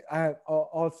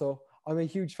 Also, I'm a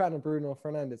huge fan of Bruno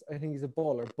Fernandes. I think he's a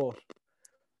baller, but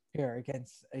here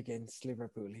against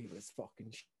Liverpool, he was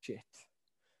fucking shit.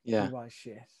 He Yeah. was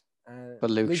shit. But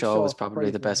Luke Luke Shaw Shaw was probably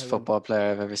the surprised me best how well. football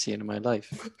player I've ever seen in my life.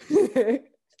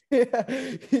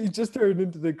 Yeah, he just turned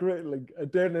into the great, like a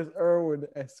Dennis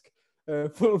Irwin-esque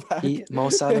fullback. Mo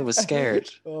Salah was scared.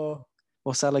 Oh,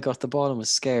 Mo Salah got the ball and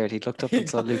was scared. He looked up he and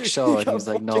saw got, Luke he Shaw, and he got was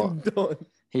like, "No." fucking done.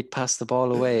 He'd pass the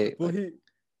ball away. But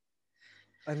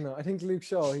I don't know. I think Luke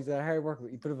Shaw, he's a hard worker.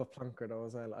 He's a bit of a plonker though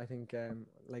as well. I think,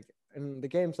 like in the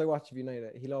games I watch of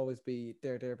United, he'll always be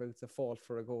thereabouts a fault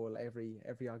for a goal every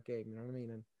odd game. You know what I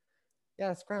mean? And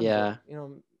yeah, it's grand, Yeah, but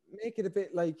make it a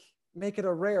bit like make it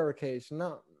a rare occasion,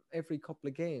 not every couple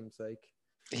of games. Like,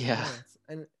 yeah,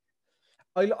 and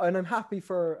I'm happy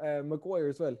for Maguire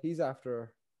as well. He's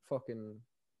after fucking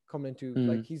coming into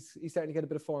like he's starting to get a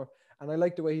bit of form, and I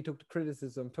like the way he took the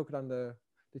criticism, took it on the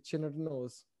chin or the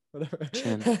nose. Whatever.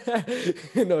 chin.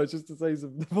 No, it's just the size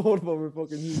of the both of them are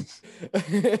fucking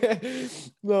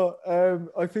huge. No,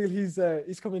 I feel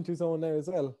he's coming into his own now as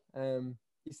well.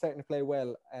 He's starting to play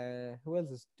well. Who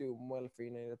else is doing well for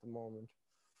United at the moment?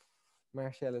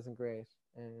 Martial isn't great.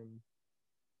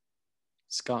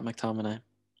 Scott McTominay.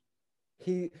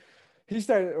 He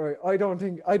started. Right, I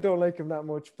don't like him that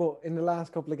much, but in the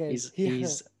last couple of games,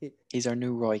 he's our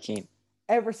new Roy Keane.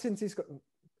 Ever since he's got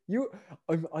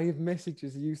I have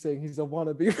messages of you saying he's a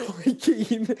wannabe Roy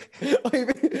Keane. I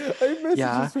have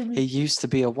messages from you. He used to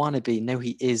be a wannabe. Now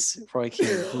he is Roy Keane.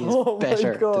 He is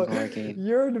better than Roy Keane.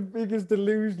 You're the biggest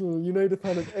delusional United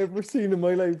fan I've ever seen in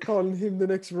my life, calling him the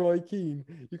next Roy Keane.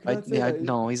 You can't say that.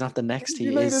 No, he's not the next.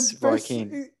 He is Roy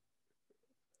Keane.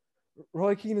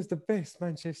 Roy Keane is the best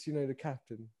Manchester United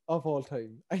captain of all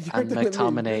time. And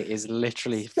McTominay is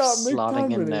literally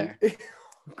slotting in there.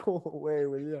 Go away,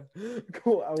 will you?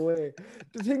 Go away.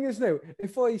 The thing is now,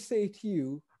 if I say to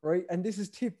you, right, and this is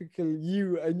typical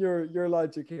you and your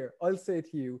logic here, I'll say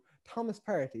to you, Thomas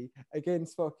Partey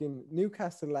against fucking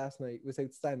Newcastle last night was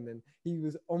outstanding. He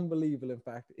was unbelievable. In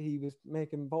fact, he's playing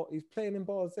in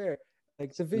balls there.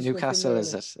 Like the vision. Newcastle,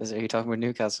 is it? Are you talking about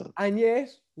Newcastle? And yet,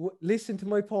 listen to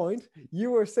my point.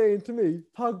 You were saying to me,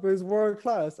 Pogba is world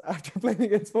class after playing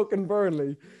against fucking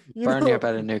Burnley. Burnley are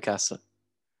better than Newcastle.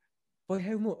 By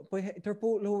how much? They're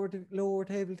both lower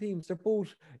table teams. They're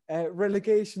both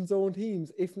relegation zone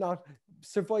teams, if not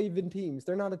surviving teams.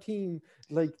 They're not a team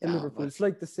like the Liverpool. It's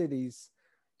like the cities.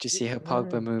 Do you see how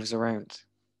Pogba moves around? Do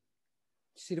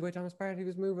you see the way Thomas Partey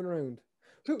was moving around?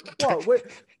 Wait,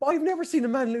 I've never seen a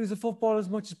man lose a football as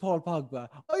much as Paul Pogba.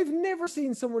 I've never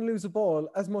seen someone lose a ball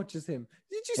as much as him.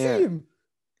 Did you see him?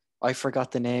 I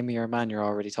forgot the name of your man you're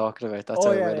already talking about. That's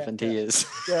how relevant he is.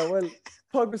 Yeah, well,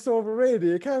 Pogba's so overrated.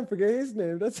 You can't forget his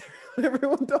name. That's what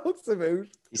everyone talks about.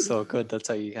 He's so good. That's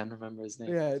how you can remember his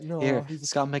name. Yeah, no. Here,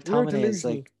 Scott McTominay is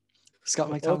like...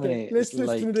 Scott McTominay okay, let's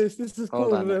listen to this. This is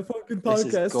cool in a fucking podcast.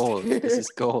 This is gold. This is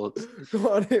gold. Go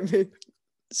on, hit me.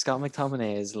 Scott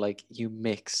McTominay is like you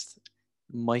mixed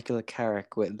Michael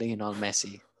Carrick with Lionel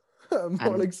Messi.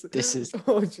 This is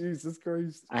Jesus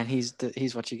Christ! And he's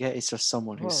what you get. He's just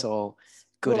someone who's so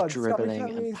good at dribbling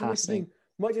and passing.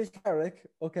 Michael Carrick,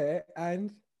 okay,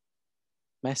 and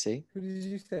Messi. Who did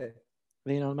you say?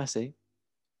 Lionel Messi.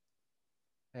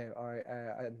 All right.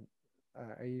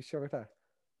 Are you sure about that?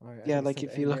 Right, yeah, like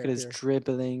if you look at his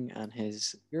dribbling and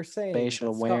his spatial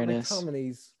awareness.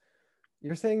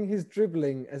 You're saying his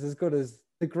dribbling is as good as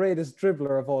the greatest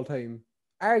dribbler of all time.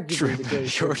 Arguably the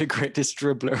greatest. You're the greatest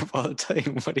dribbler of all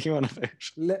time. What are you on about?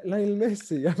 Lionel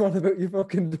Messi. I'm on about you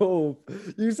fucking dope.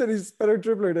 You said he's better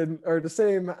dribbler than, or the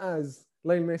same as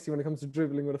Lionel Messi when it comes to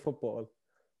dribbling with a football.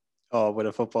 Oh, with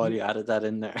a football, you added that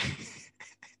in there.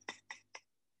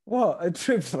 What? A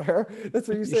dribbler? That's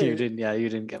what you said. You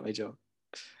didn't get my joke.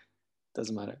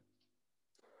 Doesn't matter.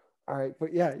 All right,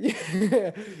 but yeah,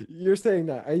 you're saying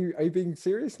that. Are you being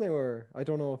serious now, or I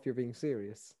don't know if you're being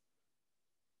serious?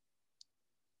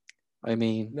 I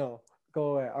mean, no,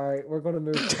 go away. All right, we're going to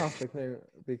move the topic now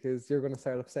because you're going to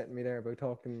start upsetting me there about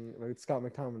talking about Scott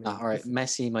McTominay. All right,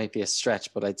 Messi might be a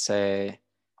stretch, but I'd say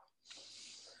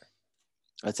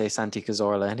Santi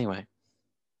Cazorla anyway.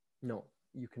 No,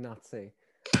 you cannot say.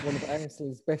 One of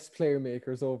Arsenal's best player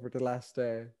makers over the last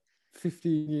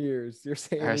 15 years. You're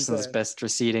saying Arsenal's best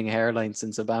receding hairline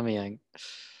since Aubameyang.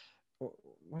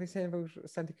 What are you saying about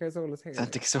Santi Cazorla's hair?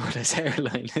 Santi Cazorla's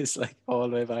hairline is like all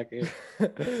the way back here.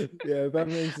 Yeah,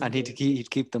 and he'd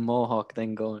keep the mohawk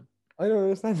thing going. I don't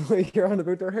understand why you're on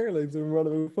about their hairlines when we're on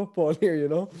about football here, you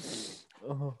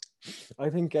know? I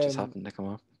think... just happened to come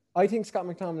up. I think Scott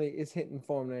McTominay is hitting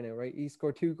form right now, right? He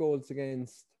scored 2 goals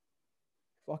against...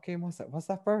 What game was that? Was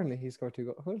that Burnley? He scored 2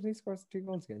 goals. Who did he score 2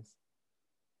 goals against?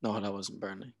 No, that wasn't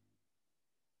Burnley.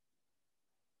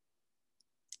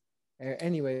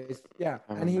 Anyways, yeah,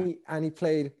 and he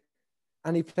played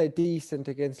decent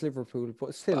against Liverpool,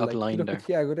 but still, like, look at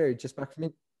Thiago there, just back from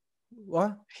it.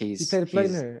 What? He played a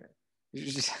blinder.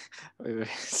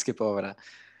 Skip over that.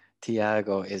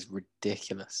 Thiago is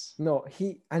ridiculous No,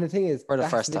 and the thing is, for the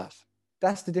first half.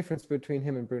 that's the difference between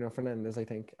him and Bruno Fernandes.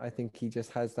 I think he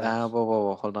just has that.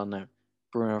 Whoa, hold on now.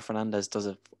 Bruno Fernandes does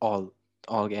it all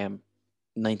game,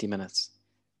 90 minutes.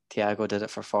 Thiago did it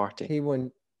for 40. He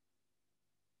won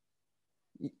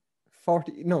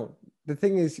 40. No, the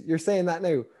thing is, you're saying that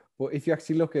now, but if you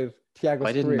actually look at Thiago's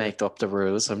I didn't career, make up the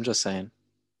rules. I'm just saying.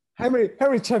 how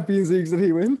many Champions Leagues did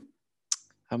he win?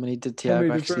 How many did How many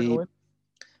Thiago did Bruno actually? win?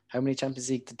 How many Champions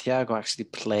League did Thiago actually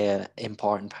play an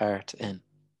important part in?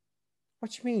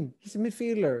 What do you mean? He's a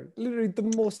midfielder, literally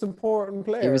the most important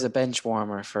player. He was a bench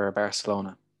warmer for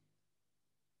Barcelona.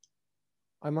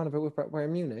 I'm on about with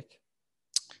Bayern Munich.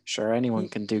 Sure, anyone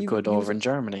can do good over in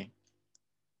Germany.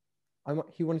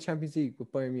 He won a Champions League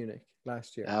with Bayern Munich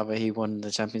last year. Yeah, but he won the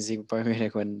Champions League with Bayern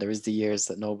Munich when there was the years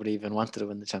that nobody even wanted to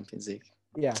win the Champions League.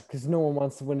 Yeah, because no one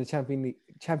wants to win the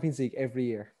Champions League every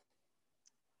year.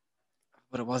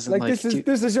 But it wasn't like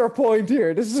this is your point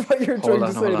here. This is what you're trying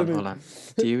to say to me. Hold on.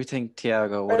 Do you think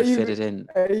Thiago would have fitted in?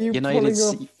 Are you United's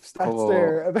pulling up stats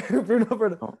there about Bruno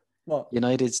Fernandes? What?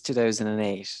 United's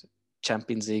 2008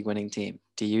 Champions League winning team.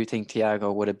 Do you think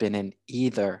Thiago would have been in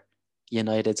either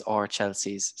United's or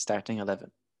Chelsea's starting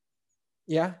 11?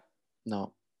 Yeah.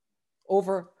 No.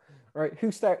 Over. All right.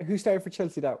 Who started for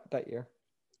Chelsea that year?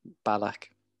 Ballack.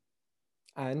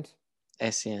 And?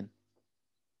 Essien.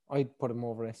 I'd put him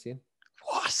over Essien.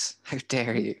 What? How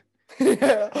dare you?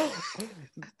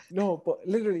 No, but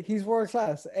literally, he's world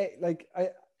class.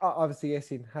 Obviously,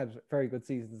 Essien had very good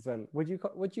seasons as well. Would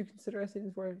you consider Essien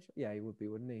as world? Yeah, he would be,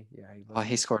 wouldn't he? Yeah, he would.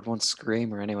 He scored one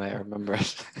screamer anyway. I remember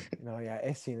it. No, yeah,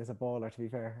 Essien is a baller, to be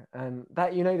fair. And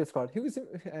that United squad, who did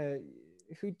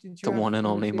you? The one and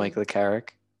only Michael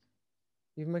Carrick.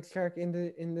 You have Michael Carrick in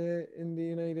the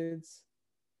Uniteds.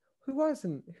 Who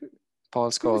wasn't?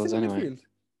 Paul Scholes anyway. Midfield?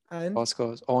 And Paul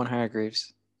Scholes, Owen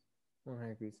Hargreaves.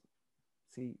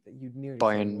 See, you'd nearly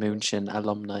Bayern München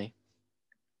alumni.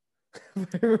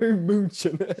 Bayern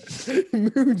München.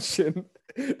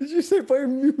 Did you say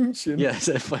Bayern München? Yeah, I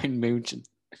said Bayern München.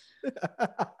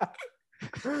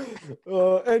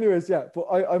 Anyways, yeah, but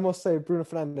I must say Bruno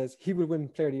Fernandes, he will win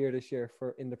Player of the Year this year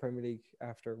in the Premier League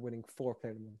after winning 4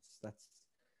 Player of the Month.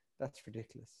 That's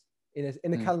ridiculous.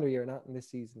 In a calendar year, not in this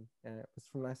season. It was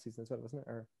from last season as well, wasn't it?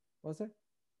 Or was it?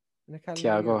 In a calendar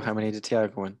year, how many did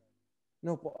Thiago win?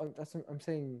 No, but I'm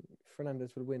saying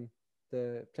Fernandes will win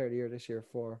the Player of the Year this year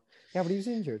for. Yeah, but he was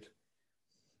injured.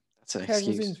 That's an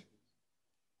excuse.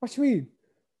 What do you mean?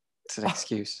 It's an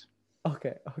excuse.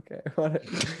 Okay.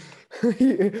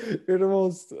 You're the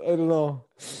most. I don't know.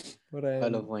 But I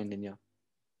love winding you.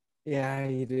 Yeah,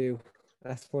 you do.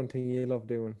 That's one thing you love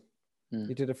doing.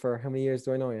 You did it for how many years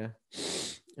do I know you?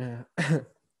 Yeah.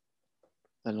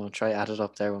 I don't know. Try add it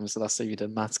up there. When was the last time you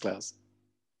did maths class?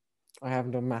 I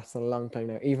haven't done maths in a long time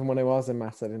now. Even when I was in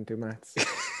maths, I didn't do maths.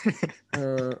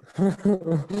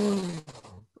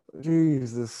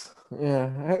 Jesus. Yeah.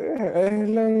 How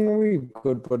long are we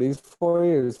good buddies? 4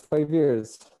 years, 5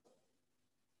 years.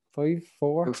 5,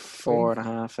 4?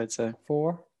 4.5, I'd say.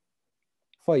 4?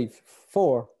 5.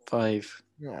 4. 5.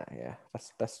 Yeah.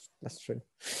 That's true.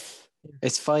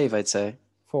 It's 5, I'd say.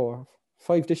 4.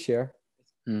 5 this year.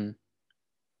 5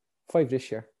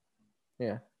 this year.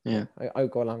 Yeah. I'll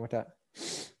go along with that.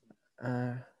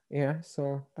 Yeah,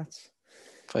 so that's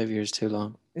 5 years too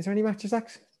long. Is there any matches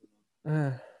actually?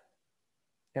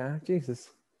 Yeah,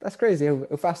 Jesus. That's crazy how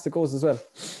fast it goes as well.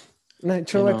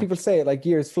 And like people say, like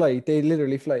years fly, they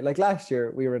literally fly. Like last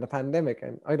year we were in a pandemic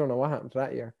and I don't know what happened to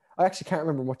that year. I actually can't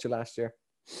remember much of last year.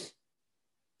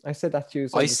 I said that to you.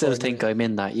 I still think I'm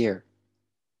in that year.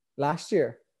 Last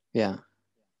year? Yeah.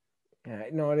 Yeah,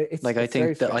 no, it's like I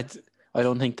think that I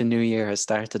don't think the new year has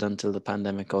started until the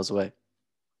pandemic goes away.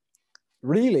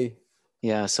 Really?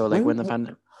 Yeah, so like when the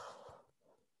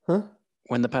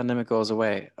pandemic goes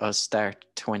away, I'll start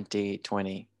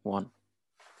 2021.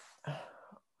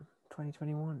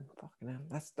 2021. Fucking hell.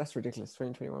 That's ridiculous.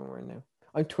 2021 we're in now.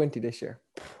 I'm 20 this year.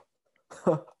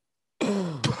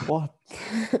 What?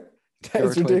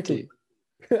 That's ridiculous.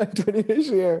 I'm 20 this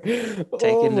year.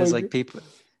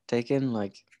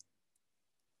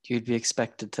 You'd be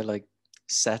expected to like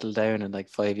settle down in like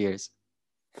 5 years.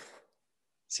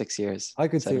 6 years. I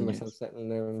could see myself settling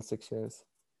down in 6 years.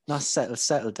 Not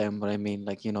settle down, but I mean,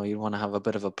 like, you know, you'd want to have a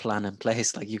bit of a plan in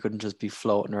place. Like, you couldn't just be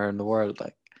floating around the world.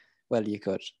 Like, well, you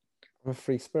could. I'm a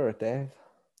free spirit, Dave.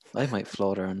 I might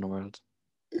float around the world.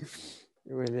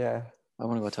 Well, yeah. I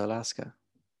want to go to Alaska.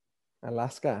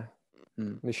 Alaska?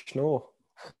 The snow.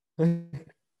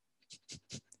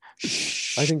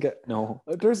 I think no.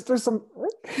 There's some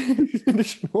in the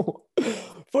snow.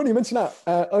 Funny you mention that.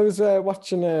 I was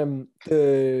watching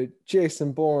the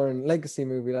Jason Bourne Legacy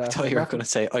movie I last thought night. you were going to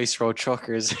say Ice Road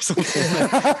Truckers or something.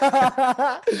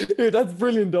 Dude, that's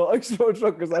brilliant though. Ice Road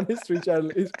Truckers on History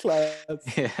Channel is class.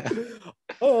 Yeah.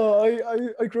 Oh,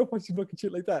 I grew up watching fucking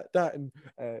shit like that. That and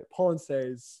Pawn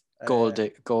Says. Gold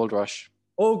Rush.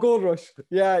 Oh, Gold Rush.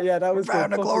 Yeah, that was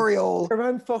Found good. a glory hole. Your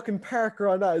man fucking Parker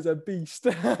on that is a beast.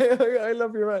 I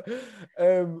love your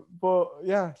man. But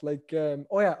yeah, like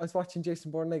oh yeah, I was watching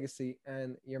Jason Bourne Legacy,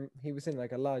 and he was in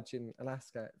like a lodge in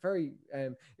Alaska. Very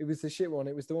it was the shit one.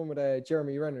 It was the one with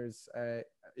Jeremy Renner's.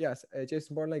 Yes,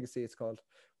 Jason Bourne Legacy. It's called.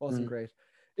 Wasn't great.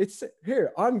 It's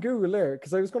here on Google there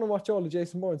because I was going to watch all the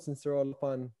Jason Bourne since they're all up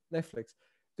on Netflix.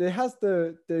 It has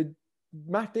the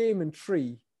Matt Damon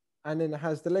 3. And then it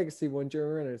has the Legacy one,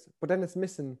 Jeremy Renner's, but then it's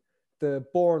missing the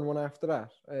Bourne one after that,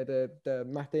 the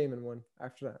Matt Damon one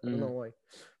after that. I don't know why,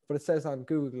 but it says on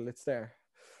Google it's there.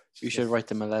 You should write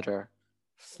them a letter.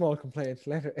 Small complaint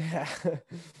letter. Yeah.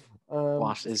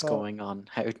 What is going on?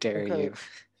 How dare you?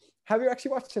 Have you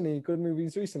actually watched any good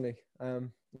movies recently?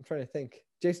 I'm trying to think.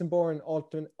 Jason Bourne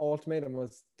Ultimatum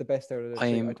was the best out of the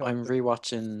three. I'm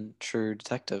rewatching True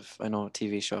Detective. I know a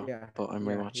TV show, but I'm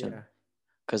rewatching. Yeah.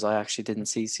 Because I actually didn't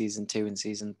see season 2 and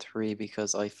season 3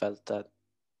 because I felt that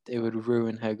it would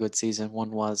ruin how good season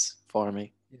 1 was for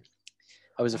me. Yeah.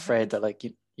 I was afraid that, like,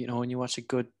 you know, when you watch a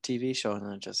good TV show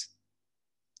and it just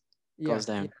goes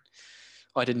down.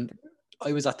 Yeah.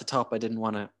 I was at the top. I didn't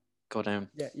want to go down.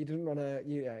 Yeah, you didn't want to.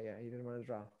 You didn't want to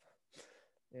drop.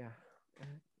 Yeah.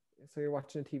 So you're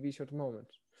watching a TV show at the moment.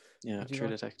 Yeah, True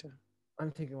Detective.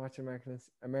 I'm thinking of watching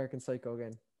American Psycho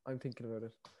again. I'm thinking about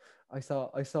it. I saw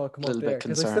it come up there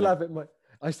because I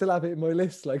still have it in my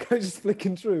list. Like I just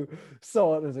flicking through,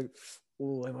 saw it, and I was like,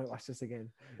 "Oh, I might watch this again."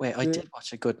 Wait, I did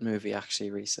watch a good movie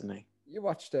actually recently. You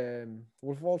watched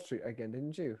Wolf of Wall Street again,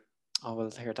 didn't you? Oh well,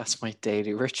 that's my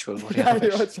daily ritual. Yeah,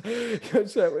 you watch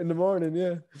that in the morning.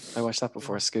 Yeah, I watched that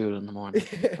before school in the morning.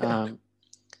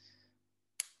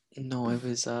 No, it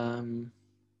was I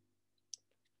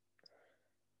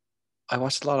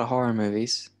watched a lot of horror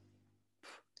movies.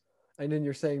 And then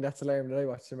you're saying that's alarming that I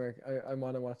watched I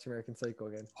want to watch American Psycho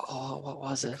again. Oh, what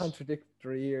was it?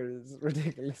 Contradictory here is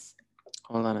ridiculous.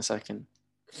 Hold on a second.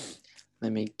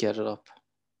 Let me get it up.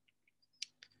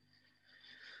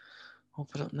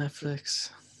 Open up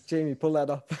Netflix. Jamie, pull that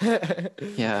up.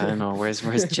 Yeah, I know. Where's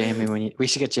Jamie? We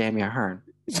should get Jamie Ahern.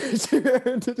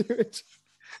 To do it.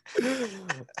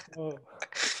 Oh,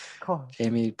 God.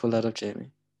 Jamie, pull that up, Jamie.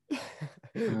 That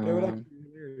would actually be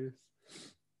hilarious.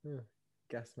 Yeah.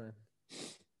 Gas man.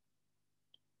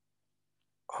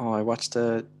 Oh, I watched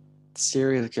a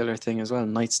serial killer thing as well,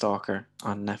 Night Stalker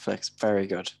on Netflix. Very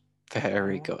good.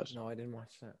 Very good. No, I didn't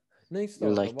watch that. Night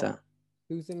Stalker. You like that?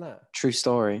 Who's in that? True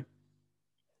story.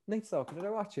 Night Stalker. Did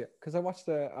I watch it? Because I watched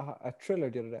a thriller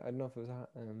the other day. I don't know if it was a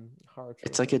horror thriller.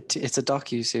 It's like it's a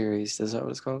docu-series. Is that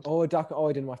what it's called? Oh, I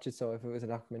didn't watch it. So if it was a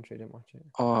documentary, I didn't watch it.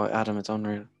 Oh, Adam, it's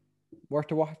unreal. Worth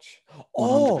to watch.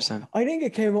 100%. I think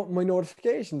it came up in my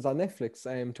notifications on Netflix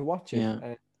to watch it.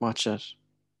 Yeah, watch it.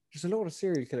 There's a load of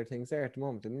serial killer things there at the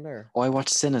moment, isn't there? Oh, I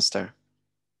watched Sinister.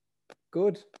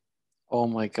 Good. Oh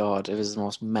my God, it was the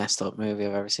most messed up movie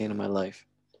I've ever seen in my life.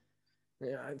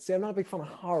 Yeah, see, I'm not a big fan of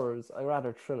horrors. I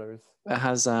rather thrillers. It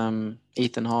has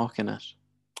Ethan Hawke in it.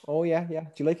 Oh yeah. Do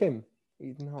you like him?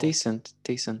 Ethan Hawke. Decent.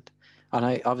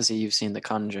 And obviously you've seen The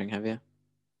Conjuring, have you?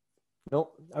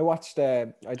 No, I watched.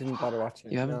 I didn't bother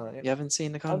watching. You haven't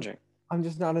seen The Conjuring? I'm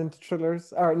just not into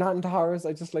thrillers or not into horrors.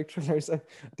 I just like thrillers.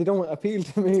 They don't appeal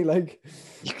to me. Like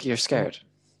you're scared.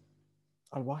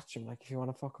 I'll watch them. Like if you want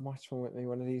to fucking watch one with me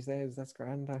one of these days, that's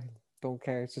grand. I don't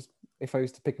care. It's just if I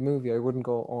was to pick a movie, I wouldn't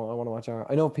go. Oh, I want to watch horror.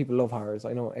 I know people love horrors.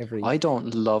 I know I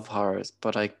don't love horrors,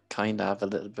 but I kind of have a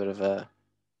little bit of a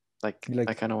I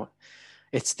kind of.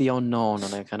 It's the unknown,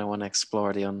 and I kind of want to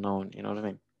explore the unknown. You know what I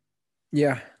mean?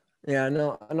 Yeah.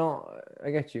 No,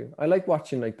 I get you. I like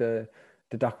watching like the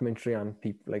documentary on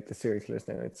people like the serial killers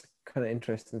now. It's kind of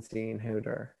interesting seeing how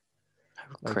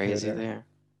crazy they are.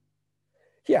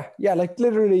 Yeah, like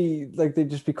literally, like they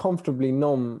just be comfortably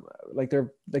numb. Like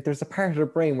there's a part of their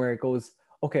brain where it goes,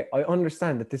 okay, I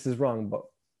understand that this is wrong, but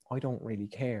I don't really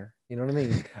care. You know what I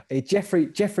mean? Jeffrey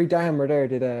Dahmer there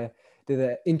did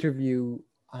a interview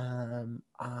on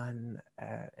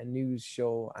a news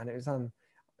show, and it was on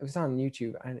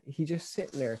YouTube, and he just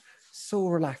sitting there so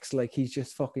relaxed, like he's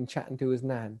just fucking chatting to his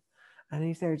nan, and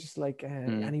he's there just like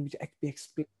and he would be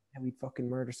explaining how he'd fucking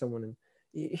murder someone, and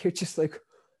you're just like,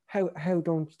 how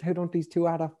don't these two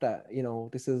add up that, you know,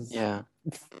 this is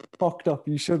fucked up,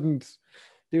 you shouldn't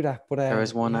do that. But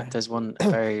there's one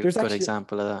very good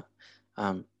example of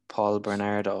that. Paul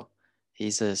Bernardo,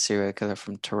 He's a serial killer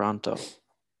from Toronto,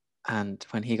 and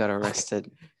when he got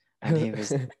arrested, and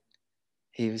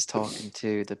he was talking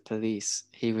to the police,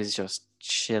 he was just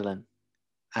chilling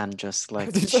and just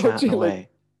like He's so chatting chilling. away.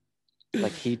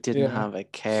 Like he didn't Yeah. have a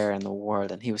care in the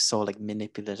world, and he was so like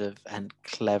manipulative and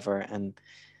clever and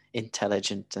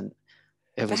intelligent, and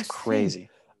it was That's the thing. crazy.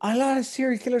 A lot of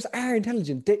serial killers are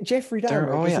intelligent. Jeffrey Dahmer,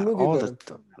 Oh there's a yeah, movie all about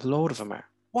him. a load of them are.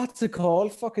 What's it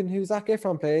called? Fucking who's Zac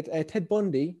Efron played? Ted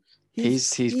Bundy.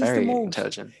 He's He's the very most.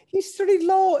 intelligent. He studied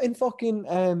law in fucking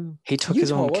He took his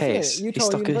Utah, own wasn't it? case. Utah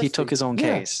He University. took his own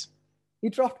Yeah. case. He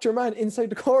dropped your man inside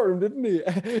the courtroom, didn't he?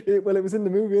 Well, it was in the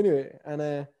movie anyway.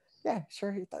 And yeah,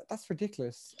 sure, that's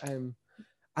ridiculous. And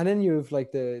then you have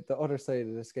like the other side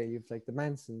of the scale. You have like the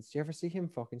Mansons. Do you ever see him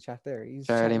fucking chat there? He's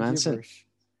Charlie chatting Manson. gibberish.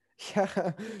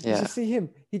 Yeah, you just see him.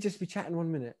 He'd just be chatting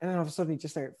 1 minute, and then all of a sudden he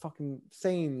just start fucking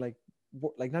saying like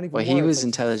not even. Well, words, he was like,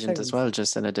 intelligent as sounds. well,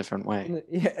 just in a different way.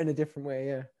 In a different way.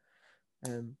 Yeah.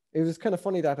 It was kind of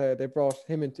funny that they brought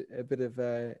him into a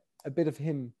bit of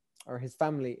him or his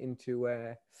family into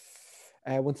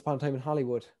Once Upon a Time in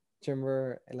Hollywood. Do you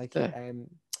remember like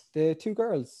the two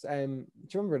girls? Do you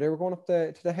remember they were going up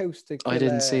to the house to kill, I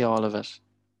didn't see all of it.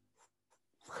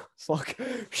 Fuck.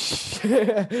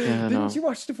 Yeah, Didn't you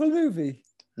watch the full movie?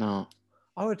 No.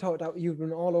 I would have thought that you've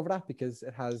been all over that because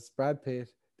it has Brad Pitt,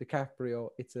 DiCaprio,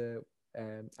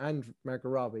 and Margot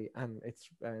Robbie, and it's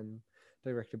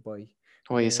directed by.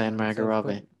 What are you saying, Margot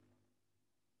Robbie?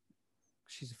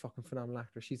 She's a fucking phenomenal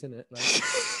actor. She's in it. Like,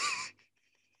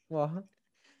 what?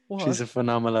 She's a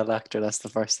phenomenal actor. That's the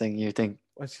first thing you think.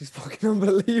 Well, she's fucking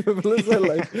unbelievable as well.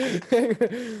 Like,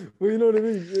 well, you know what I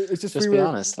mean? It's just be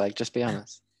honest. Like, just be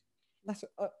honest. That's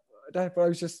but I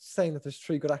was just saying that there's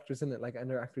 3 good actors in it. Like, and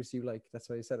they're actors you like. That's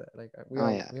why I said it. Like,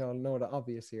 we all know the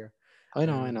obvious here. I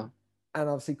know. And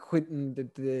obviously Quentin,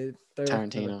 the director,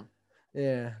 Tarantino.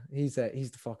 Yeah, he's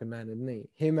the fucking man, isn't he?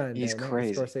 Him and he's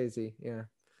crazy. Scorsese. Yeah.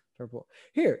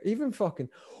 Here, even fucking.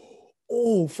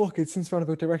 Oh fuck it! Since we're on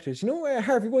about directors, you know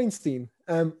Harvey Weinstein.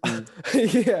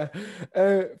 Yeah.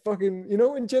 Fucking. You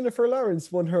know when Jennifer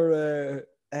Lawrence won her.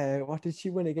 What did she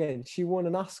win again? She won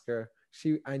an Oscar.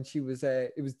 She was.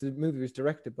 It was the movie was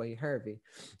directed by Harvey,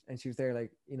 and she was there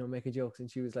like making jokes, and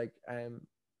she was like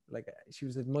she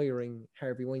was admiring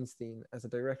Harvey Weinstein as a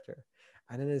director,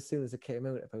 and then as soon as it came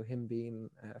out about him being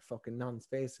a fucking nonce,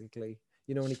 basically,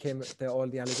 when he came, all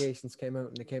the allegations came out,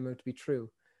 and they came out to be true.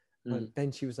 Well,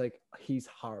 then she was like, he's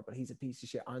horrible. He's a piece of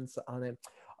shit. On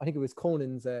I think it was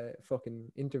Conan's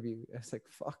fucking interview. It's like,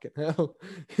 fucking hell,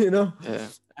 Yeah.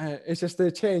 It's just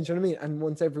the change, you know what I mean? And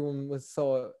once everyone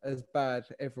saw as bad,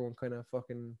 everyone kind of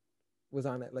fucking was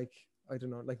on it. Like, I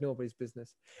don't know, like nobody's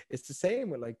business. It's the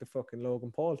same with like the fucking Logan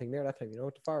Paul thing there that time,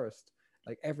 with the Forest.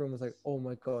 Like everyone was like, oh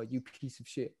my God, you piece of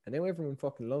shit. And now everyone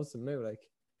fucking loves him now. Like,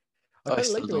 I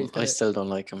still don't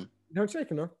like him. No,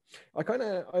 shaking, no.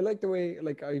 I like the way,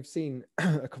 like, I've seen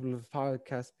a couple of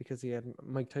podcasts because he had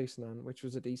Mike Tyson on, which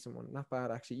was a decent one. Not bad,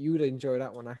 actually. You would enjoy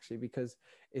that one, actually, because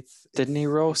Didn't he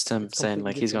roast him saying,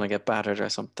 like, he's going to get battered or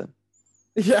something?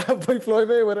 Yeah, by Floyd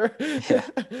Mayweather. Yeah,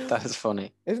 that is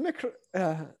funny. Isn't it?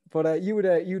 But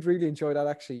you'd really enjoy that,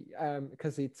 actually,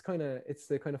 because it's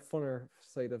the kind of funner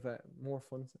side of more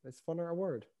fun. Is funner a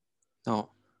word?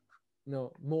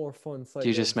 No, more fun side.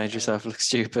 You just made yourself look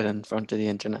stupid in front of the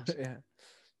internet. Yeah.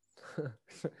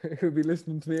 Who'll be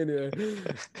listening to me anyway.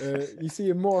 You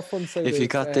see a more fun side. If you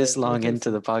got this long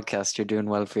into the podcast, you're doing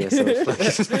well for yourself.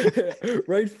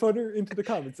 Right further into the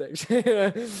comment section.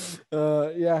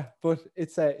 Yeah, but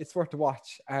it's worth to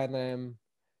watch, and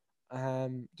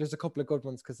there's a couple of good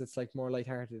ones because it's like more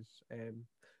lighthearted.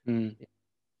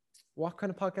 What kind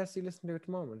of podcasts do you listen to at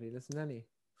the moment? Do you listen to any?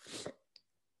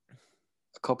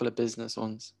 A couple of business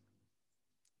ones.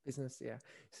 Business, yeah.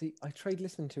 See, I tried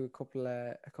listening to a couple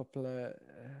of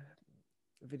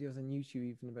videos on YouTube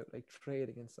even about like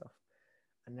trading and stuff,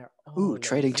 and they're all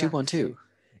trading 212.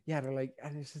 Yeah, they're like,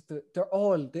 and it's just they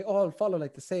all follow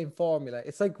like the same formula.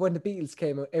 It's like when the Beatles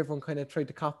came out, everyone kind of tried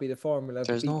to copy the formula.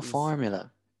 There's no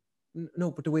formula.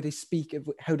 No, but the way they speak,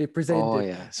 how they present it. Oh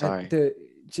yeah, sorry. Do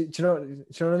you know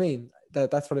what I mean?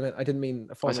 That's what I meant. I didn't mean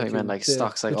a formula. I thought you meant like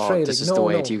stocks, like, trading. This is the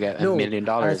way you get $1 million.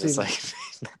 It's like.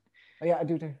 Oh, yeah, I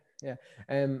do too. Yeah.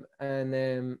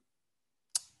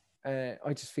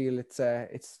 I just feel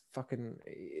it's fucking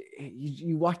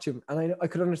you watch him, and I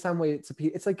could understand why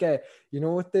it's like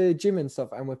with the gym and stuff,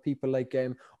 and with people like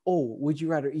would you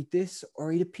rather eat this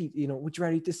or eat a pizza? Would you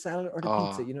rather eat this salad or the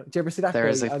pizza? Do you ever see that?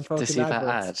 That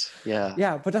ad?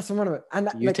 Yeah, but that's one of it. And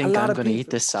you think I'm going to eat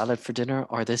this salad for dinner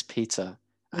or this pizza?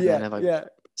 And then I'm like,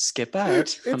 skip ad.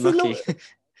 I'm lucky.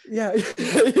 Yeah,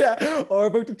 yeah. Or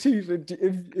about the teeth.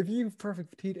 If you have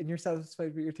perfect teeth and you're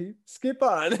satisfied with your teeth, skip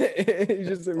on. You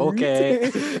just Okay.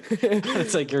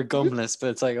 It's like you're gumless, but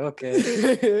it's like, okay.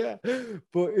 yeah.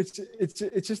 But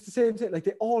it's just the same thing. Like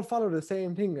they all follow the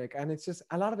same thing. Like, and it's just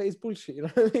a lot of it is bullshit. You know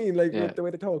what I mean? Like Yeah. with the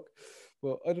way they talk.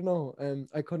 But I don't know.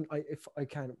 If I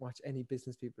can't watch any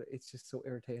business people, it's just so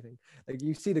irritating. Like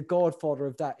you see, the godfather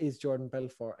of that is Jordan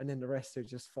Belfort, and then the rest are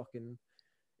just fucking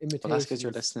Well, that's because you're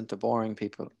imitations. listening to boring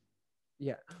people.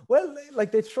 Yeah. Well,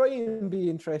 like they try and be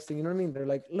interesting, you know what I mean? They're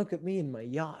like, look at me in my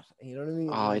yacht, you know what I mean?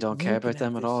 Oh, I Like don't care you can about have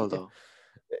them at this all, shit.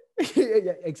 though. Yeah,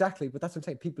 yeah, exactly. But that's what I'm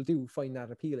saying. People do find that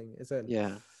appealing as well.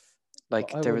 Yeah. But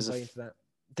Like I wouldn't buy into that.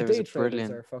 The there was day a traders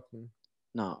brilliant are fucking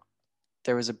no,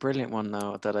 there was a brilliant one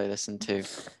though that I listened to.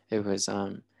 It was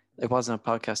it wasn't a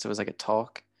podcast, it was like a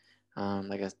talk.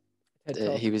 Like a head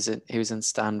talk. he was in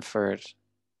Stanford,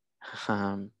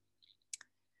 um,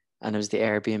 and it was the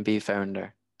Airbnb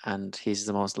founder, and he's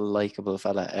the most likable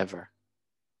fella ever.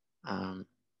 Um,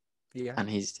 Yeah. and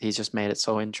he's just made it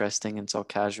so interesting and so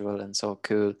casual and so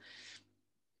cool.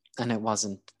 And it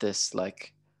wasn't this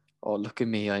like, oh look at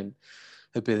me, I'm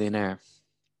a billionaire.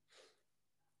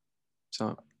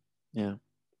 So yeah.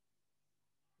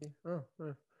 Yeah.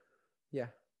 Oh. Yeah.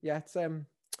 Yeah. It's and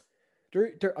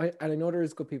I know there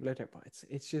is good people out there, but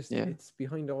it's just Yeah. it's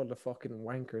behind all the fucking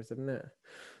wankers, isn't it?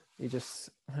 You just,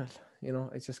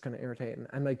 well, it's just kind of irritating.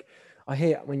 And like, I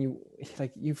hate when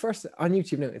you first on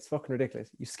YouTube now, it's fucking ridiculous.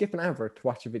 You skip an advert to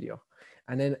watch a video,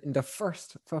 and then in the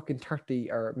first fucking 30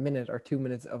 or minute or 2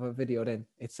 minutes of a video, then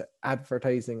it's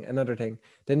advertising another thing.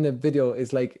 Then the video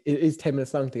is like, it is 10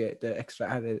 minutes long to get the extra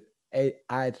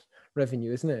ad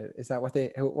revenue, isn't it? Is that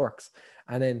how it works?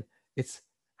 And then it's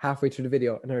halfway through the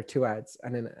video and there are two ads,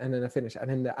 and then I finish, and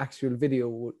then the actual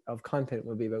video of content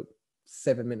will be about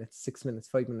 7 minutes, 6 minutes,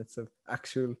 5 minutes of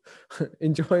actual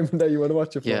enjoyment that you want to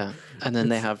watch it for. Yeah. And then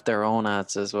they have their own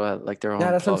ads as well, like their Yeah,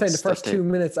 own that's what I'm saying. The plugs that first they 2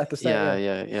 minutes at the start, yeah,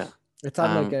 yeah. yeah. It's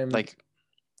on Like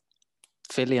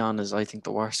Philion is I think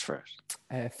the worst for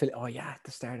it. oh yeah, at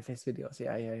the start of his videos.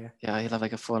 Yeah. Yeah, he'll have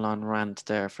like a full on rant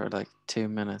there for like 2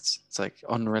 minutes. It's like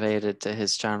unrelated to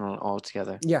his channel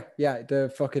altogether. Yeah,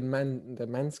 the fucking the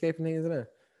manscaping thing, isn't it?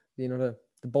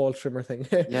 The ball trimmer thing.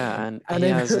 Yeah, and and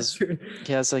then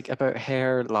he has like about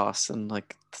hair loss and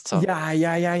like stuff.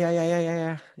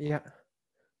 yeah.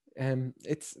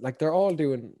 It's like they're all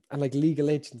doing, and like League of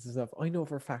Legends and stuff. I know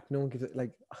for a fact no one gives it,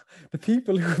 like the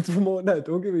people who promote that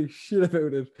don't give a shit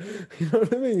about it. You know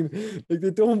what I mean? Like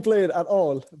they don't play it at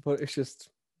all, but it's just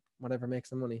whatever makes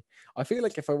them money. I feel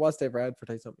like if I was to ever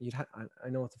advertise something, I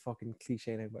know it's a fucking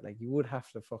cliche now, but like you would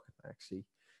have to fucking actually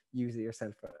use it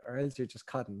yourself, or else you're just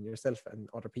codding yourself and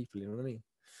other people. You know what I mean?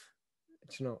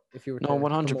 But, if you were No, to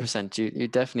promote, 100%. You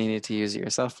definitely need to use it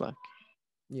yourself, like.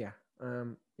 yeah,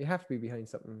 you have to be behind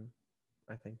something,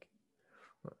 I think.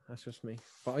 Well, that's just me,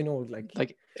 but I know Like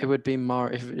it would be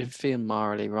it'd feel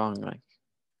morally wrong, like.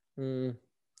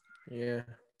 Yeah.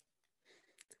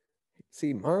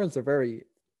 See, morals are very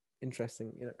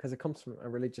interesting, because it comes from a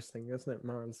religious thing, doesn't it?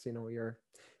 Morals, your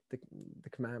the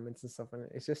commandments and stuff, and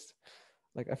it's just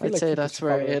like I feel I'd like say people that's should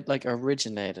where follow it. it like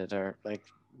originated, or like,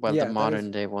 well, the Yeah, that is.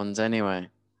 modern day ones anyway.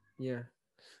 Yeah,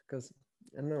 because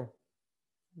I don't know.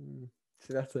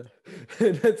 See, that's a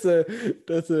that's a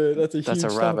That's a huge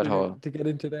rabbit topic hole. to get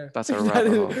into there. That's a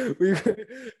rabbit hole.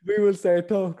 We will start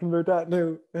talking about that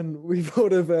now, and we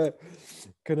both have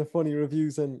kind of funny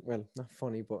reviews, and well, not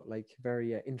funny, but like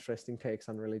very interesting takes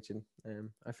on religion.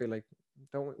 I feel like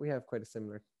we have quite a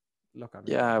similar look on it.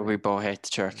 Yeah, we both hate the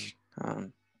church.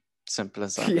 Simple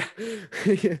as that.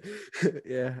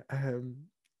 Yeah.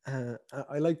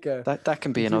 I like That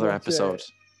can be did you another watch episode.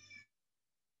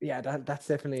 yeah, that's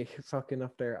definitely fucking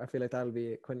up there. I feel like that'll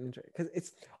be quite interesting,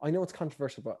 because I know it's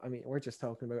controversial, but I mean, we're just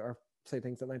talking about our side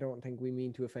things, and I don't think we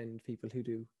mean to offend people who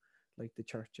do like the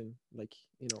church, and like,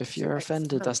 If you're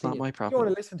offended, that's not my If you don't want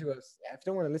problem. to listen to us, if you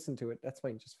don't want to listen to it, that's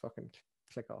fine. Just fucking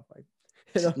click off.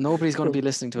 Nobody's going to be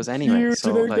listening to us anyway.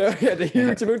 So like, the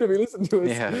huge amount of you listen to us.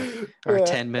 Yeah, our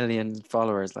 10 million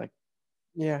followers, like.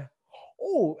 Yeah.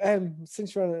 Oh,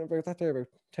 since you're on about that there, about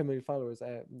 10 million followers,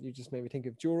 you just made me think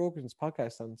of Joe Rogan's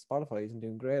podcast on Spotify isn't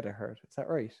doing great, I heard. Is that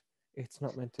right? It's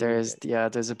not meant to.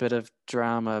 There's a bit of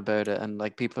drama about it, and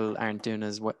like people aren't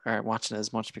watching it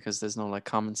as much because there's no like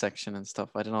comment section and stuff.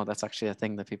 I don't know. That's actually a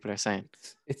thing that people are saying.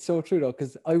 It's so true though,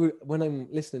 because when I'm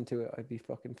listening to it, I'd be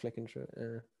fucking flicking through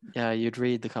it. Yeah, you'd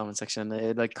read the comment section.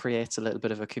 It like creates a little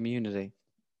bit of a community.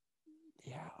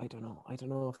 Yeah, I don't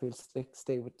know if we'll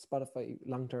stay with Spotify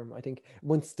long term. I think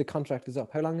once the contract is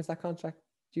up. How long is that contract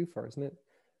due for, isn't it?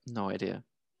 No idea.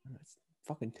 It's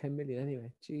fucking 10 million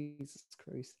anyway. Jesus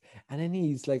Christ. And then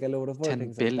he's like a load of other 10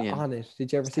 things like the billion. On It.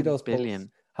 Did you ever It's see 10 those posts?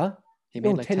 billion. Huh? He No,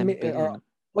 made like 10 10 million. billion.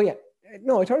 Oh yeah.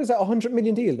 No, I thought it was a 100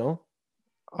 million deal, no?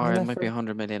 Or Wasn't it that might be for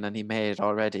 100 million, and he made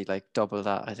already like double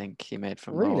that. I think he made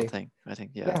from the whole really? thing. I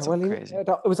think, yeah, Yeah, it's well, crazy. it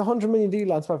was a 100 million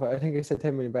deal on Spotify. I think I said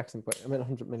 10 million bucks, but I meant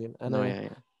 100 million. And No, yeah.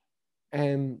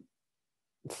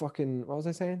 fucking, what was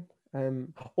I saying?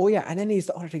 Oh yeah, and then he's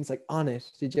the other things like On It.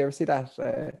 Did you ever see that?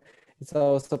 It's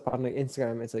always up on like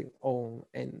Instagram. It's like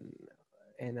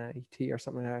NIT or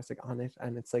something like that. It's like On It,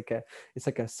 and it's like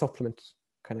a supplement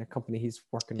kind of company he's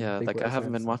working Yeah, big like with I as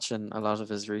haven't well. been So watching a lot of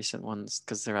his recent ones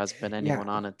because there hasn't been yeah, anyone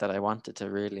on it that I wanted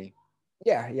to really.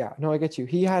 yeah. No, I get you.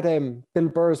 He had Bill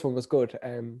Burr's one was good.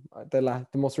 The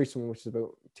most recent one, which is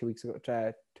about 2 weeks ago,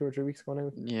 2 or 3 weeks ago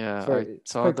now. Yeah, I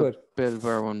It's saw quite the good. Bill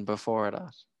Burr one before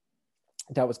that.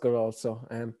 That was good also.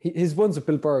 His ones with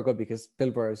Bill Burr are good because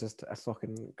Bill Burr is just a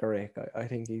fucking great guy. I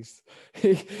think he's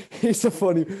a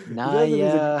funny. Nah,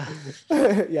 yeah.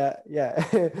 Yeah.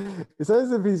 It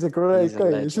sounds as if he's a He's great a guy.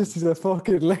 It's just legend. he's a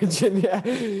fucking legend.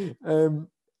 Yeah.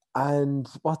 And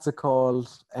what's it called?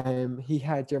 He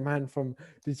had your man from.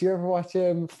 Did you ever watch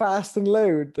Fast and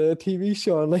Loud, the TV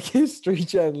show on like History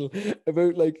Channel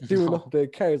about like doing up No. the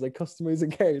cars, like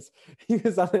customizing cars? He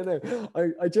was on it now.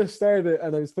 I just started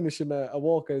and I was finishing a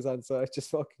walk I was on, so I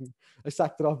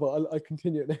sacked it off. But I'll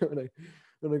continue it now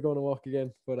when I go on a walk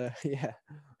again. But yeah,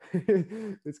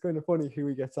 it's kind of funny who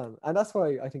he gets on, and that's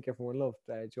why I think everyone loved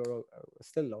Joe Rogan,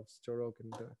 still loves Joe Rogan.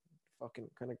 The fucking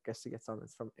kind of guest he gets on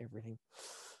is from everything.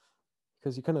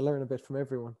 Because you kind of learn a bit from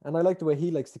everyone, and I like the way he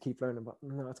likes to keep learning. But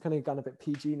no, it's kind of gone a bit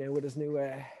PG now with his new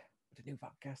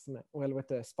podcast and that. Well, with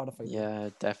the Spotify. Yeah,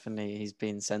 definitely. He's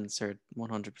been censored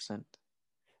 100%.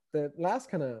 The last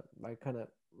kind of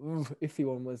iffy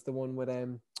one was the one with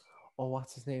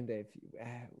what's his name, Dave?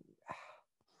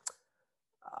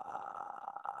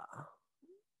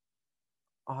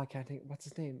 I can't think. What's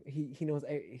his name? He knows.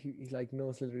 He like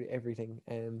knows literally everything.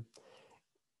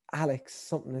 Alex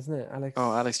something, isn't it?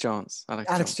 Oh, Alex Jones.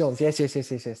 Alex Jones. Yes.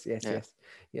 Yeah.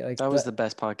 Yeah, like That was the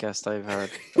best podcast I've heard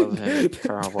of him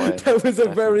for a while. That was a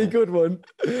very Definitely. good one.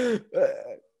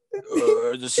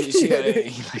 The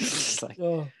CIA. It's like,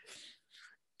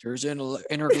 there's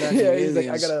intergalactic Yeah, he's like, I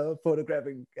aliens. got a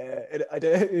photographic.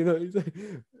 He's like,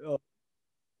 oh.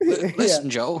 Listen,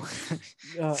 Joe.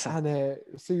 And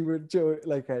see with Joe,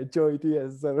 like Joey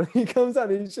Diaz, so when he comes on,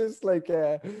 he's just like,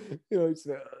 it's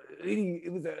 80,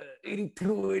 it was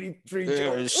 82, 83.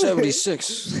 Joe.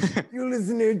 76. You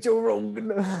listen to Joe Rogan.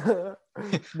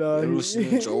 No, You listen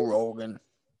to Joe Rogan.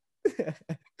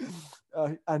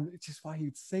 And it's just why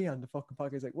he'd say on the fucking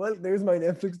podcast, like, well, there's my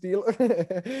Netflix deal.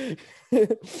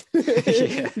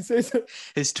 Yeah. He says,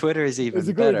 His Twitter is even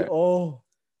good, better. oh.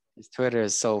 His Twitter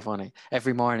is so funny.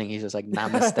 Every morning he's just like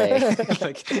namaste.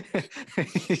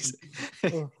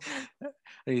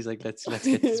 He's like, let's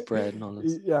get this bread and all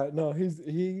this. Yeah, no,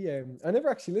 I never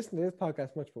actually listened to his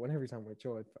podcast much, but every time I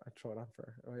throw it on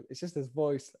for her. It's just his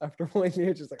voice after 1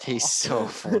 year, just like He's so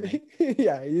funny.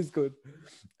 Yeah, he's good.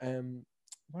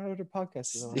 What other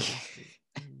podcasts is on?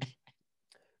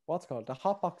 What's it called? The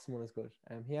Hotbox one is good.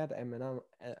 He had Eminem.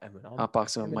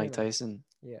 Hotboxing with Mike Tyson.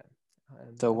 Yeah.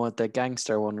 The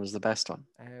gangster one was the best one.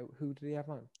 Who did he have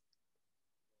on?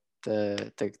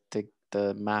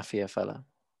 The mafia fella.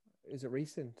 Is it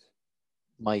recent?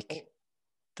 Mike.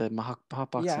 The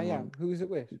hotboxing one. Who's it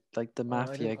with? Like the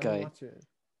mafia guy.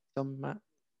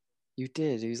 You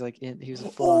did. He was like he was a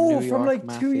full New York from like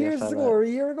mafia 2 years fella. ago or a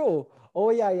year ago. Oh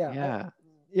yeah.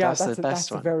 That's the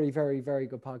best one. A very, very, very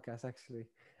good podcast actually.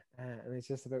 And it's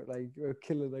just about like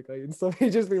killing that guy and stuff.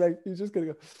 He's just gonna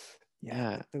go,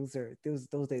 yeah. Those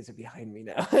days are behind me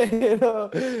now.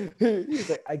 He's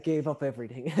like, I gave up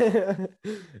everything. And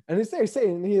it's there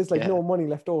saying he has like no money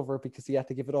left over because he had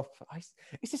to give it up.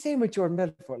 It's the same with Jordan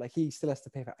Belfort. Like he still has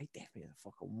to pay for it. I definitely have a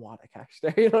fucking wad of cash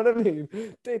there. You know what I mean?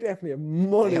 They definitely have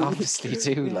money. They obviously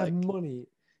do. They like have money.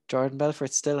 Jordan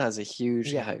Belfort still has a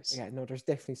huge house. Yeah, no, there's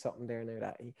definitely something there now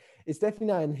that it's definitely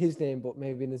not in his name, but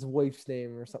maybe in his wife's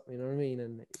name or something. You know what I mean?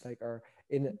 And like, or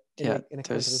in a account that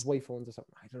his wife owns or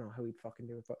something. I don't know how he'd fucking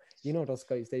do it, but you know those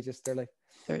guys. They're like,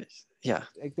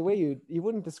 like the way you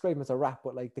wouldn't describe him as a rap,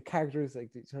 but like the characters,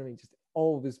 like, you know what I mean, just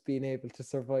always being able to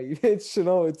survive. It's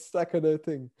it's that kind of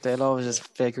thing. They'll always just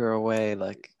figure a way,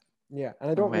 like. Yeah,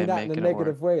 and I don't mean that in a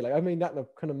negative way. Like I mean that in a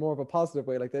kind of more of a positive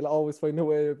way. Like they'll always find a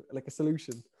way, like a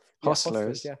solution.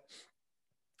 Hustlers.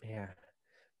 Yeah.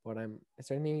 But is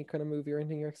there any kind of movie or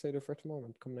anything you're excited for at the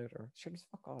moment coming out? Or sure, there's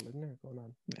fuck all, isn't there, going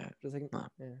on? Yeah. Just like,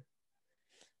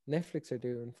 Netflix are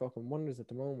doing fucking wonders at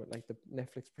the moment, like the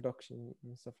Netflix production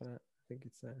and stuff like that.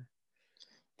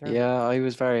 I Yeah, I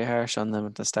was very harsh on them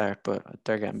at the start, but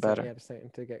they're getting better. Yeah, they're starting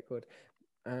to get good.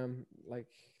 Like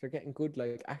they're getting good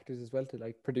like actors as well to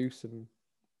like produce and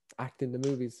act in the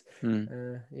movies.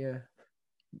 Yeah.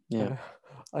 Yeah.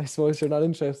 I suppose you're not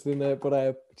interested in it, but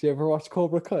do you ever watch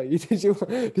Cobra Kai?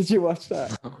 Did you watch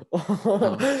that?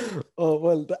 No. Oh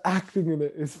well, the acting in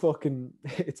it is fucking.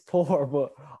 It's poor,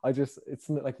 but it's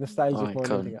like Oh, nostalgic I more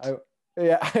than anything. couldn't.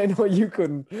 Yeah, I know you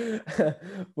couldn't,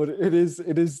 but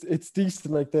it's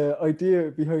decent. Like the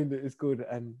idea behind it is good,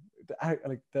 and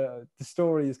the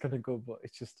story is kind of good, but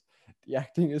it's just the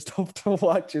acting is tough to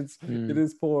watch. It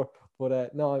is poor,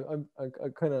 but no,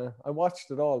 I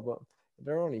watched it all, but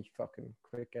they're only fucking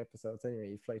quick episodes anyway.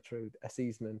 You fly through a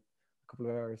season in a couple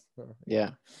of hours. So,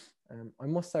 Yeah. I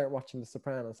must start watching The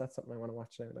Sopranos. That's something I want to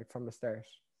watch now, like from the start.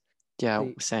 Yeah,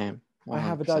 See, same. I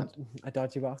have 100%. a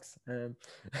dodgy box, and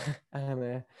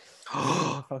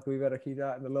fuck, we better keep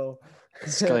that in the low.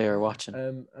 Sky are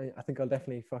watching. I think I'll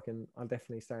definitely start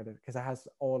it because it has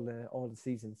all the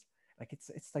seasons. Like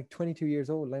it's like 22 years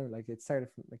old now. Like it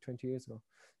started from like 20 years ago.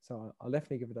 So I'll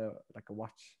definitely give it a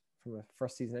watch from the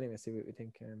first season anyway. See what we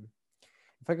think.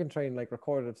 If I can try and like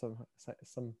record it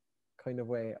some kind of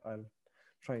way, I'll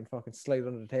try and fucking slide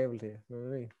under the table to you. You know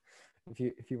what I mean? If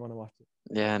you want to watch it.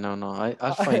 Yeah, no.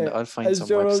 I'll find As some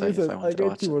Joe Rogan website if says, I I wanted to get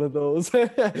watch you it. one of those.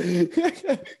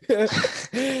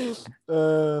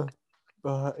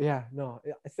 But yeah, no,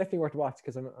 it's definitely worth watch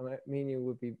because me and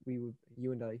you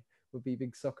and I would be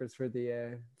big suckers for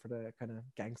the kind of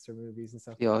gangster movies and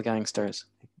stuff. The all gangsters.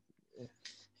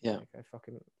 Yeah. Like I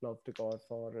fucking love The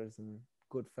Godfathers and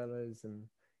Goodfellas and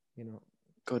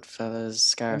Goodfellas, American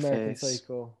Scarface,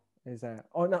 Psycho is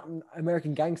not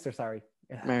American Gangster, sorry.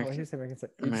 Why did I say American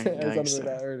Psycho? American I was on about Gangster.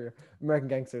 that earlier. American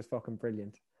Gangster is fucking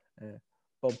brilliant.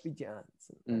 Bobby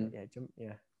Johnson.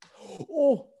 Yeah.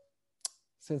 Oh,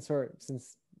 since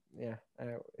it's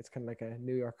kind of like a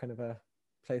New York kind of a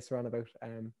place around about.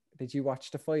 Did you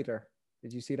watch The Fighter?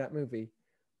 Did you see that movie?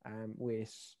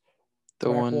 With The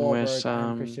Mark one with Wahlberg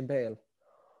and Christian Bale.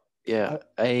 Yeah,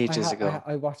 ages ago.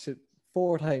 I watched it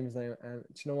 4 times now, and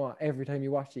do you know what? Every time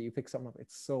you watch it, you pick something up.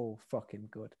 It's so fucking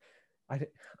good. I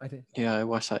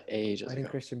watched that ages I think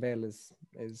ago. Christian Bale is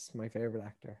my favorite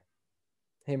actor.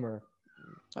 Him or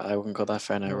I wouldn't go that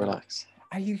far now. Relax.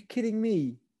 Are you kidding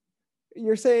me?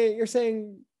 You're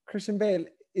saying Christian Bale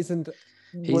isn't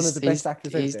one of the best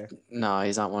actors out there? No,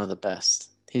 he's not one of the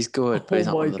best. He's good, but Oh he's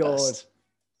not my one of the god! best.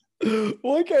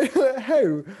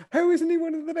 How isn't he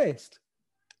one of the best?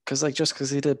 Because just because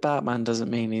he did Batman doesn't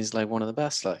mean he's like one of the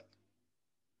best. Like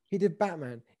he did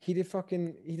Batman. He did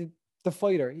The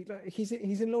Fighter. He's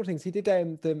in loads of things. He did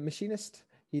The Machinist.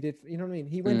 He did, you know what I mean?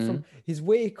 He went from his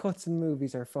weight cuts in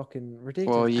movies are fucking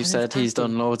ridiculous. Well, you said he's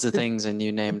done loads of things, and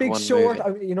you named Big one Short.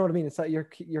 movie. You know what I mean? It's like you're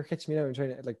catching me now and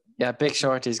trying to like. Yeah, Big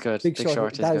Short is good. Big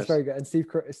Short that is very good, and Steve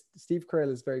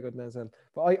Carell is very good now as well.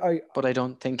 But I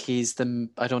don't think he's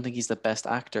the best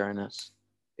actor in it.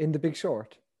 In The Big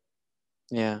Short.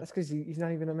 Yeah. That's because he's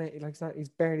not even a main. He's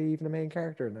barely even a main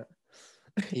character in it.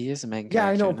 He is a main character. Yeah,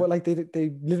 I know, but like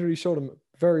they literally showed him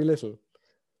very little.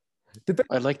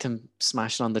 I liked him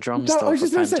smashing on the drums. I was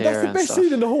just going to say that's the best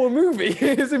scene in the whole movie.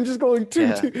 Is him just going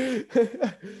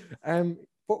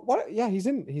But what? Yeah, he's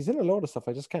in a load of stuff.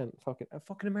 I just can't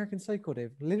fucking American Psycho,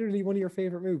 Dave. Literally one of your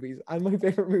favorite movies and my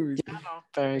favorite movies. Yeah, no,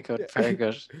 very good, very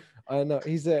good. I know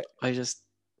he's up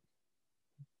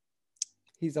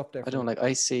there. I don't like.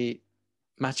 I see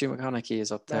Matthew McConaughey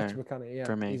is up there. Matthew McConaughey, yeah,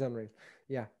 for me. he's unreal.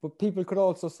 Yeah, but people could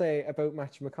also say about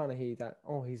Matthew McConaughey that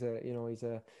he's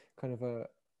a kind of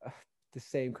the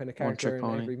same kind of character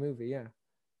in every movie. Yeah.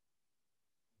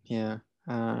 Yeah.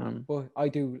 But I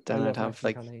do. Then I'd have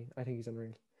McConaughey. I think he's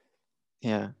unreal.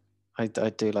 Yeah, I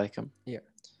do like him. Yeah.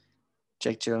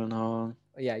 Jake Gyllenhaal.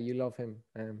 Yeah, you love him.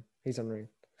 He's unreal.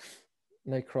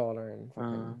 Nightcrawler and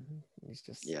fucking, he's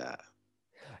just. Yeah.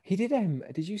 He did.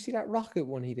 Did you see that Rocket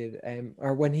one he did?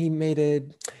 Or when he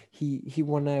made he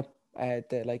won the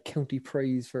like county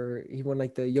prize for he won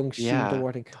like the Young Shield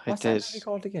award thing. What's that movie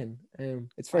called again?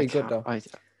 It's very good though.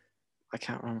 I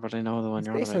can't remember, but I know the one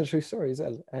you're on about. Based on a true story as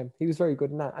well. He was very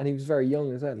good in that, and he was very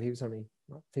young as well. He was only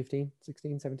 15,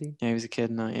 16, 17. Yeah, he was a kid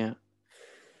in that, yeah.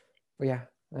 But yeah,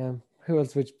 who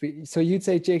else would be? So you'd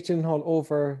say Jake Gyllenhaal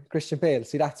over Christian Bale.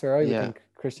 See, that's where I would think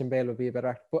Christian Bale would be a better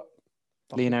actor. But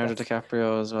Leonardo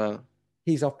DiCaprio as well.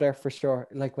 He's up there for sure.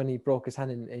 Like when he broke his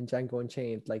hand in Django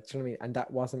Unchained, like, do you know what I mean? And that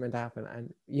wasn't meant to happen.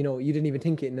 And you didn't even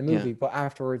think it in the movie, but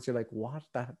afterwards you're like, what?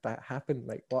 That happened?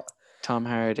 Like what? Tom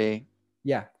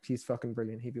Yeah, he's fucking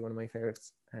brilliant. He'd be one of my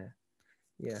favorites.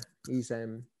 Yeah, he's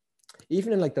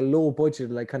even in like the low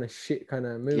budget, like kind of shit kind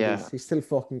of movies, Yeah. he's still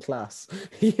fucking class.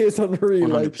 He is unreal.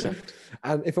 Like, 100%.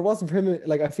 and if it wasn't for him,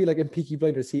 like I feel like in Peaky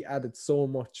Blinders, he added so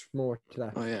much more to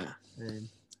that. Oh yeah.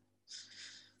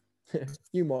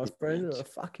 You, my friend, are a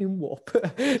fucking whoop.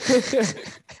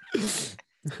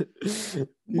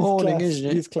 Morning, class. isn't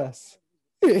it? He's class.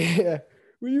 Yeah.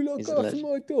 Will you look He's a after legend.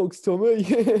 my dogs, Tommy?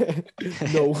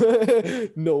 No.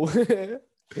 No.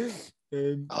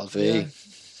 Alfie.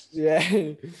 Yeah.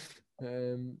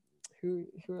 Who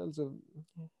else?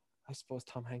 I suppose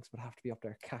Tom Hanks would have to be up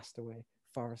there. Castaway,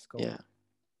 Forrest Gump, Yeah.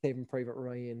 Saving Private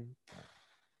Ryan.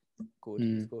 Good.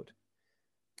 He's good.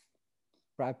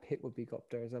 Brad Pitt would be up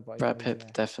there as well. Brad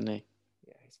Pitt, definitely.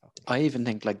 Yeah, he's fucking. I even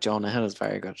think like Jonah Hill is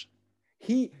very good.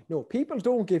 People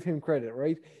don't give him credit,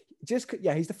 right? He's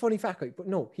the funny fat guy, but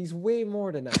no, he's way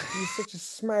more than that. He's such a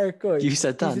smart guy. You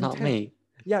said that, not me.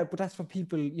 Yeah, but that's what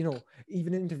people,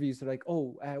 even in interviews, they're like,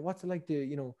 oh, what's it like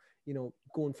to,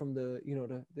 going from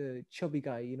the chubby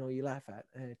guy, you laugh at,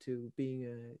 to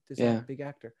being this big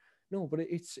actor. No, but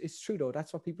it's true though.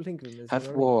 That's what people think of him as.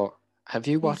 Have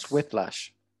you watched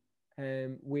Whiplash?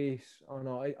 Wait, oh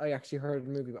no, I actually heard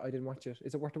the movie, but I didn't watch it.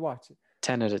 Is it worth a watch?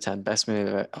 10 out of 10, best movie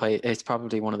ever. It's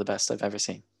probably one of the best I've ever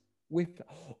seen.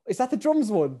 Is that the drums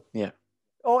one? Yeah.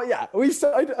 Oh yeah, I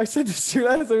said this to you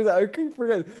last time. I couldn't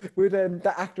forget with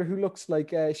the actor who looks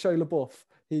like Shia LaBeouf.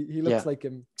 He looks like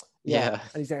him. Yeah,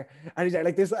 and he's there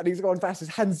like this, and he's going fast. His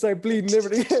hands start bleeding. And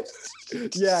everything.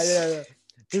 yeah.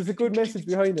 There's a good message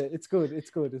behind it. It's good.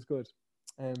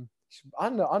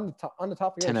 On the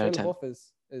topic, Shia LaBeouf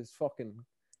is fucking.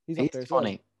 He's up there.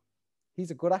 Funny. Well.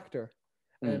 He's a good actor.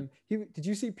 Did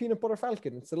you see Peanut Butter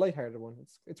Falcon? It's the lighthearted one.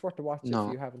 It's worth to watch if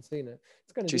you haven't seen it.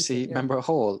 It's kind of. Did you see? Remember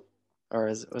Hole, or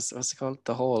what's it called?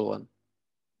 The Hole one.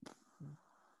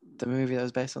 The movie that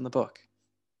was based on the book.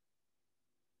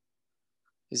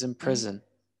 He's in prison.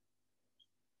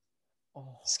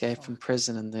 Escaped from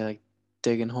prison, and they're like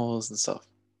digging holes and stuff.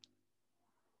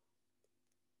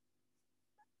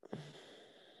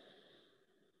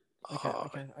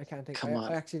 I can't think. Come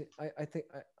on. I think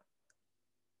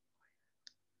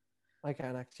I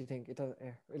can't actually think. It does.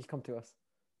 It'll come to us.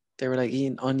 They were like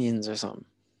eating onions or something.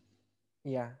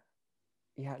 Yeah.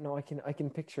 No, I can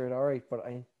picture it. All right, but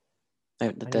out in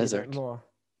the desert. More.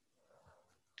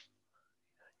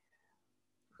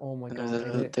 Oh my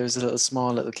god! There was a little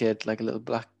small little kid, like a little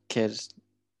black kid,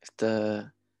 with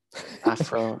the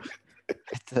afro.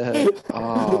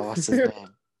 What's his name?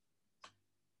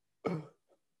 Oh,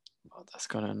 that's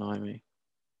gonna annoy me.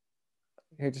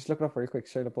 Here, just look it up very quick.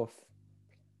 Shia LaBeouf.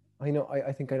 I know.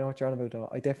 I think I know what you're on about. Though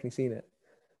I definitely seen it.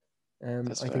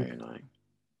 That's very annoying.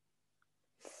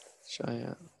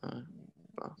 Shia. I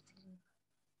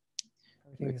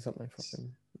think it's something like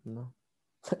fucking no.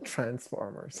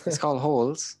 Transformers. It's called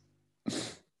Holes.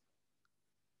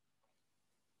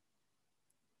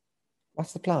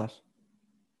 What's the plot?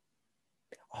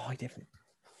 Oh, I definitely.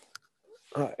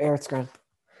 It's grand.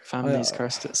 Family's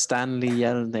cursed. Stanley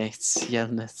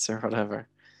Yelnats or whatever,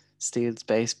 steals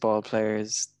baseball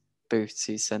players' boots.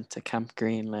 He's sent to Camp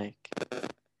Green Lake.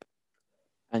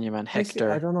 And your man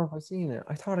Hector. I don't know if I've seen it.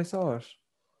 I thought I saw it.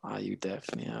 Oh, you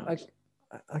definitely have.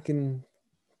 I can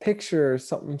picture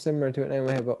something similar to it now in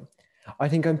my head, but I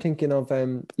think I'm thinking of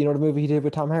the movie he did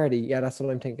with Tom Hardy. Yeah, that's what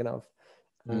I'm thinking of.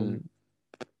 My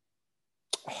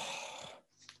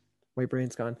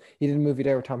brain's gone. He did a movie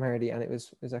there with Tom Hardy, and it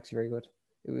was actually very good.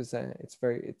 It was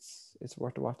it's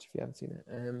worth a watch if you haven't seen it.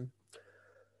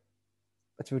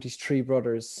 It's about these three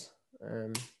brothers,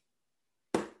 and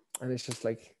it's just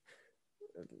like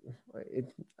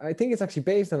I think it's actually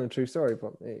based on a true story,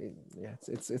 but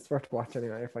it's worth to watch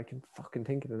anyway if I can fucking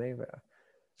think of the name of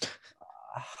it.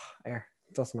 It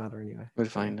doesn't matter anyway. We'll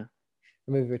find it.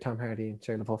 The movie with Tom Hardy and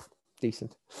Shia LaBeouf,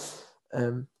 decent.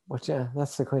 But yeah,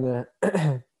 that's the kind of.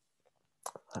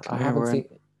 I haven't seen.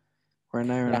 We're an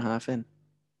hour and a half in.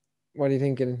 What are you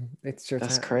thinking? It's your.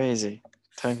 That's crazy.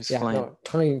 Time's flying.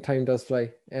 No, time does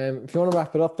fly. If you want to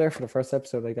wrap it up there for the first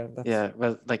episode, like that. Yeah,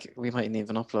 well, like we mightn't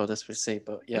even upload this, we'll see.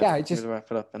 But we'll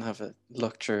wrap it up and have a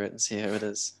look through it and see how it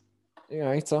is. Yeah,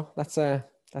 right. So that's a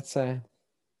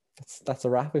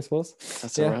wrap, I suppose.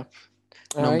 That's a wrap.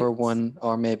 Number one,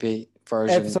 or maybe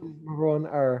version. Episode number one,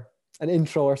 or an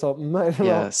intro or something. I don't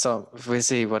know. So we'll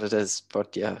see what it is,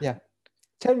 but yeah. Yeah.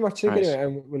 Tell me what you think anyway,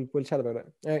 and we'll chat about it.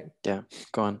 All right. Yeah,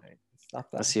 go on.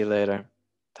 Stop that. I'll see you later.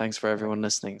 Thanks for everyone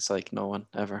listening. It's like no one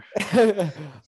ever.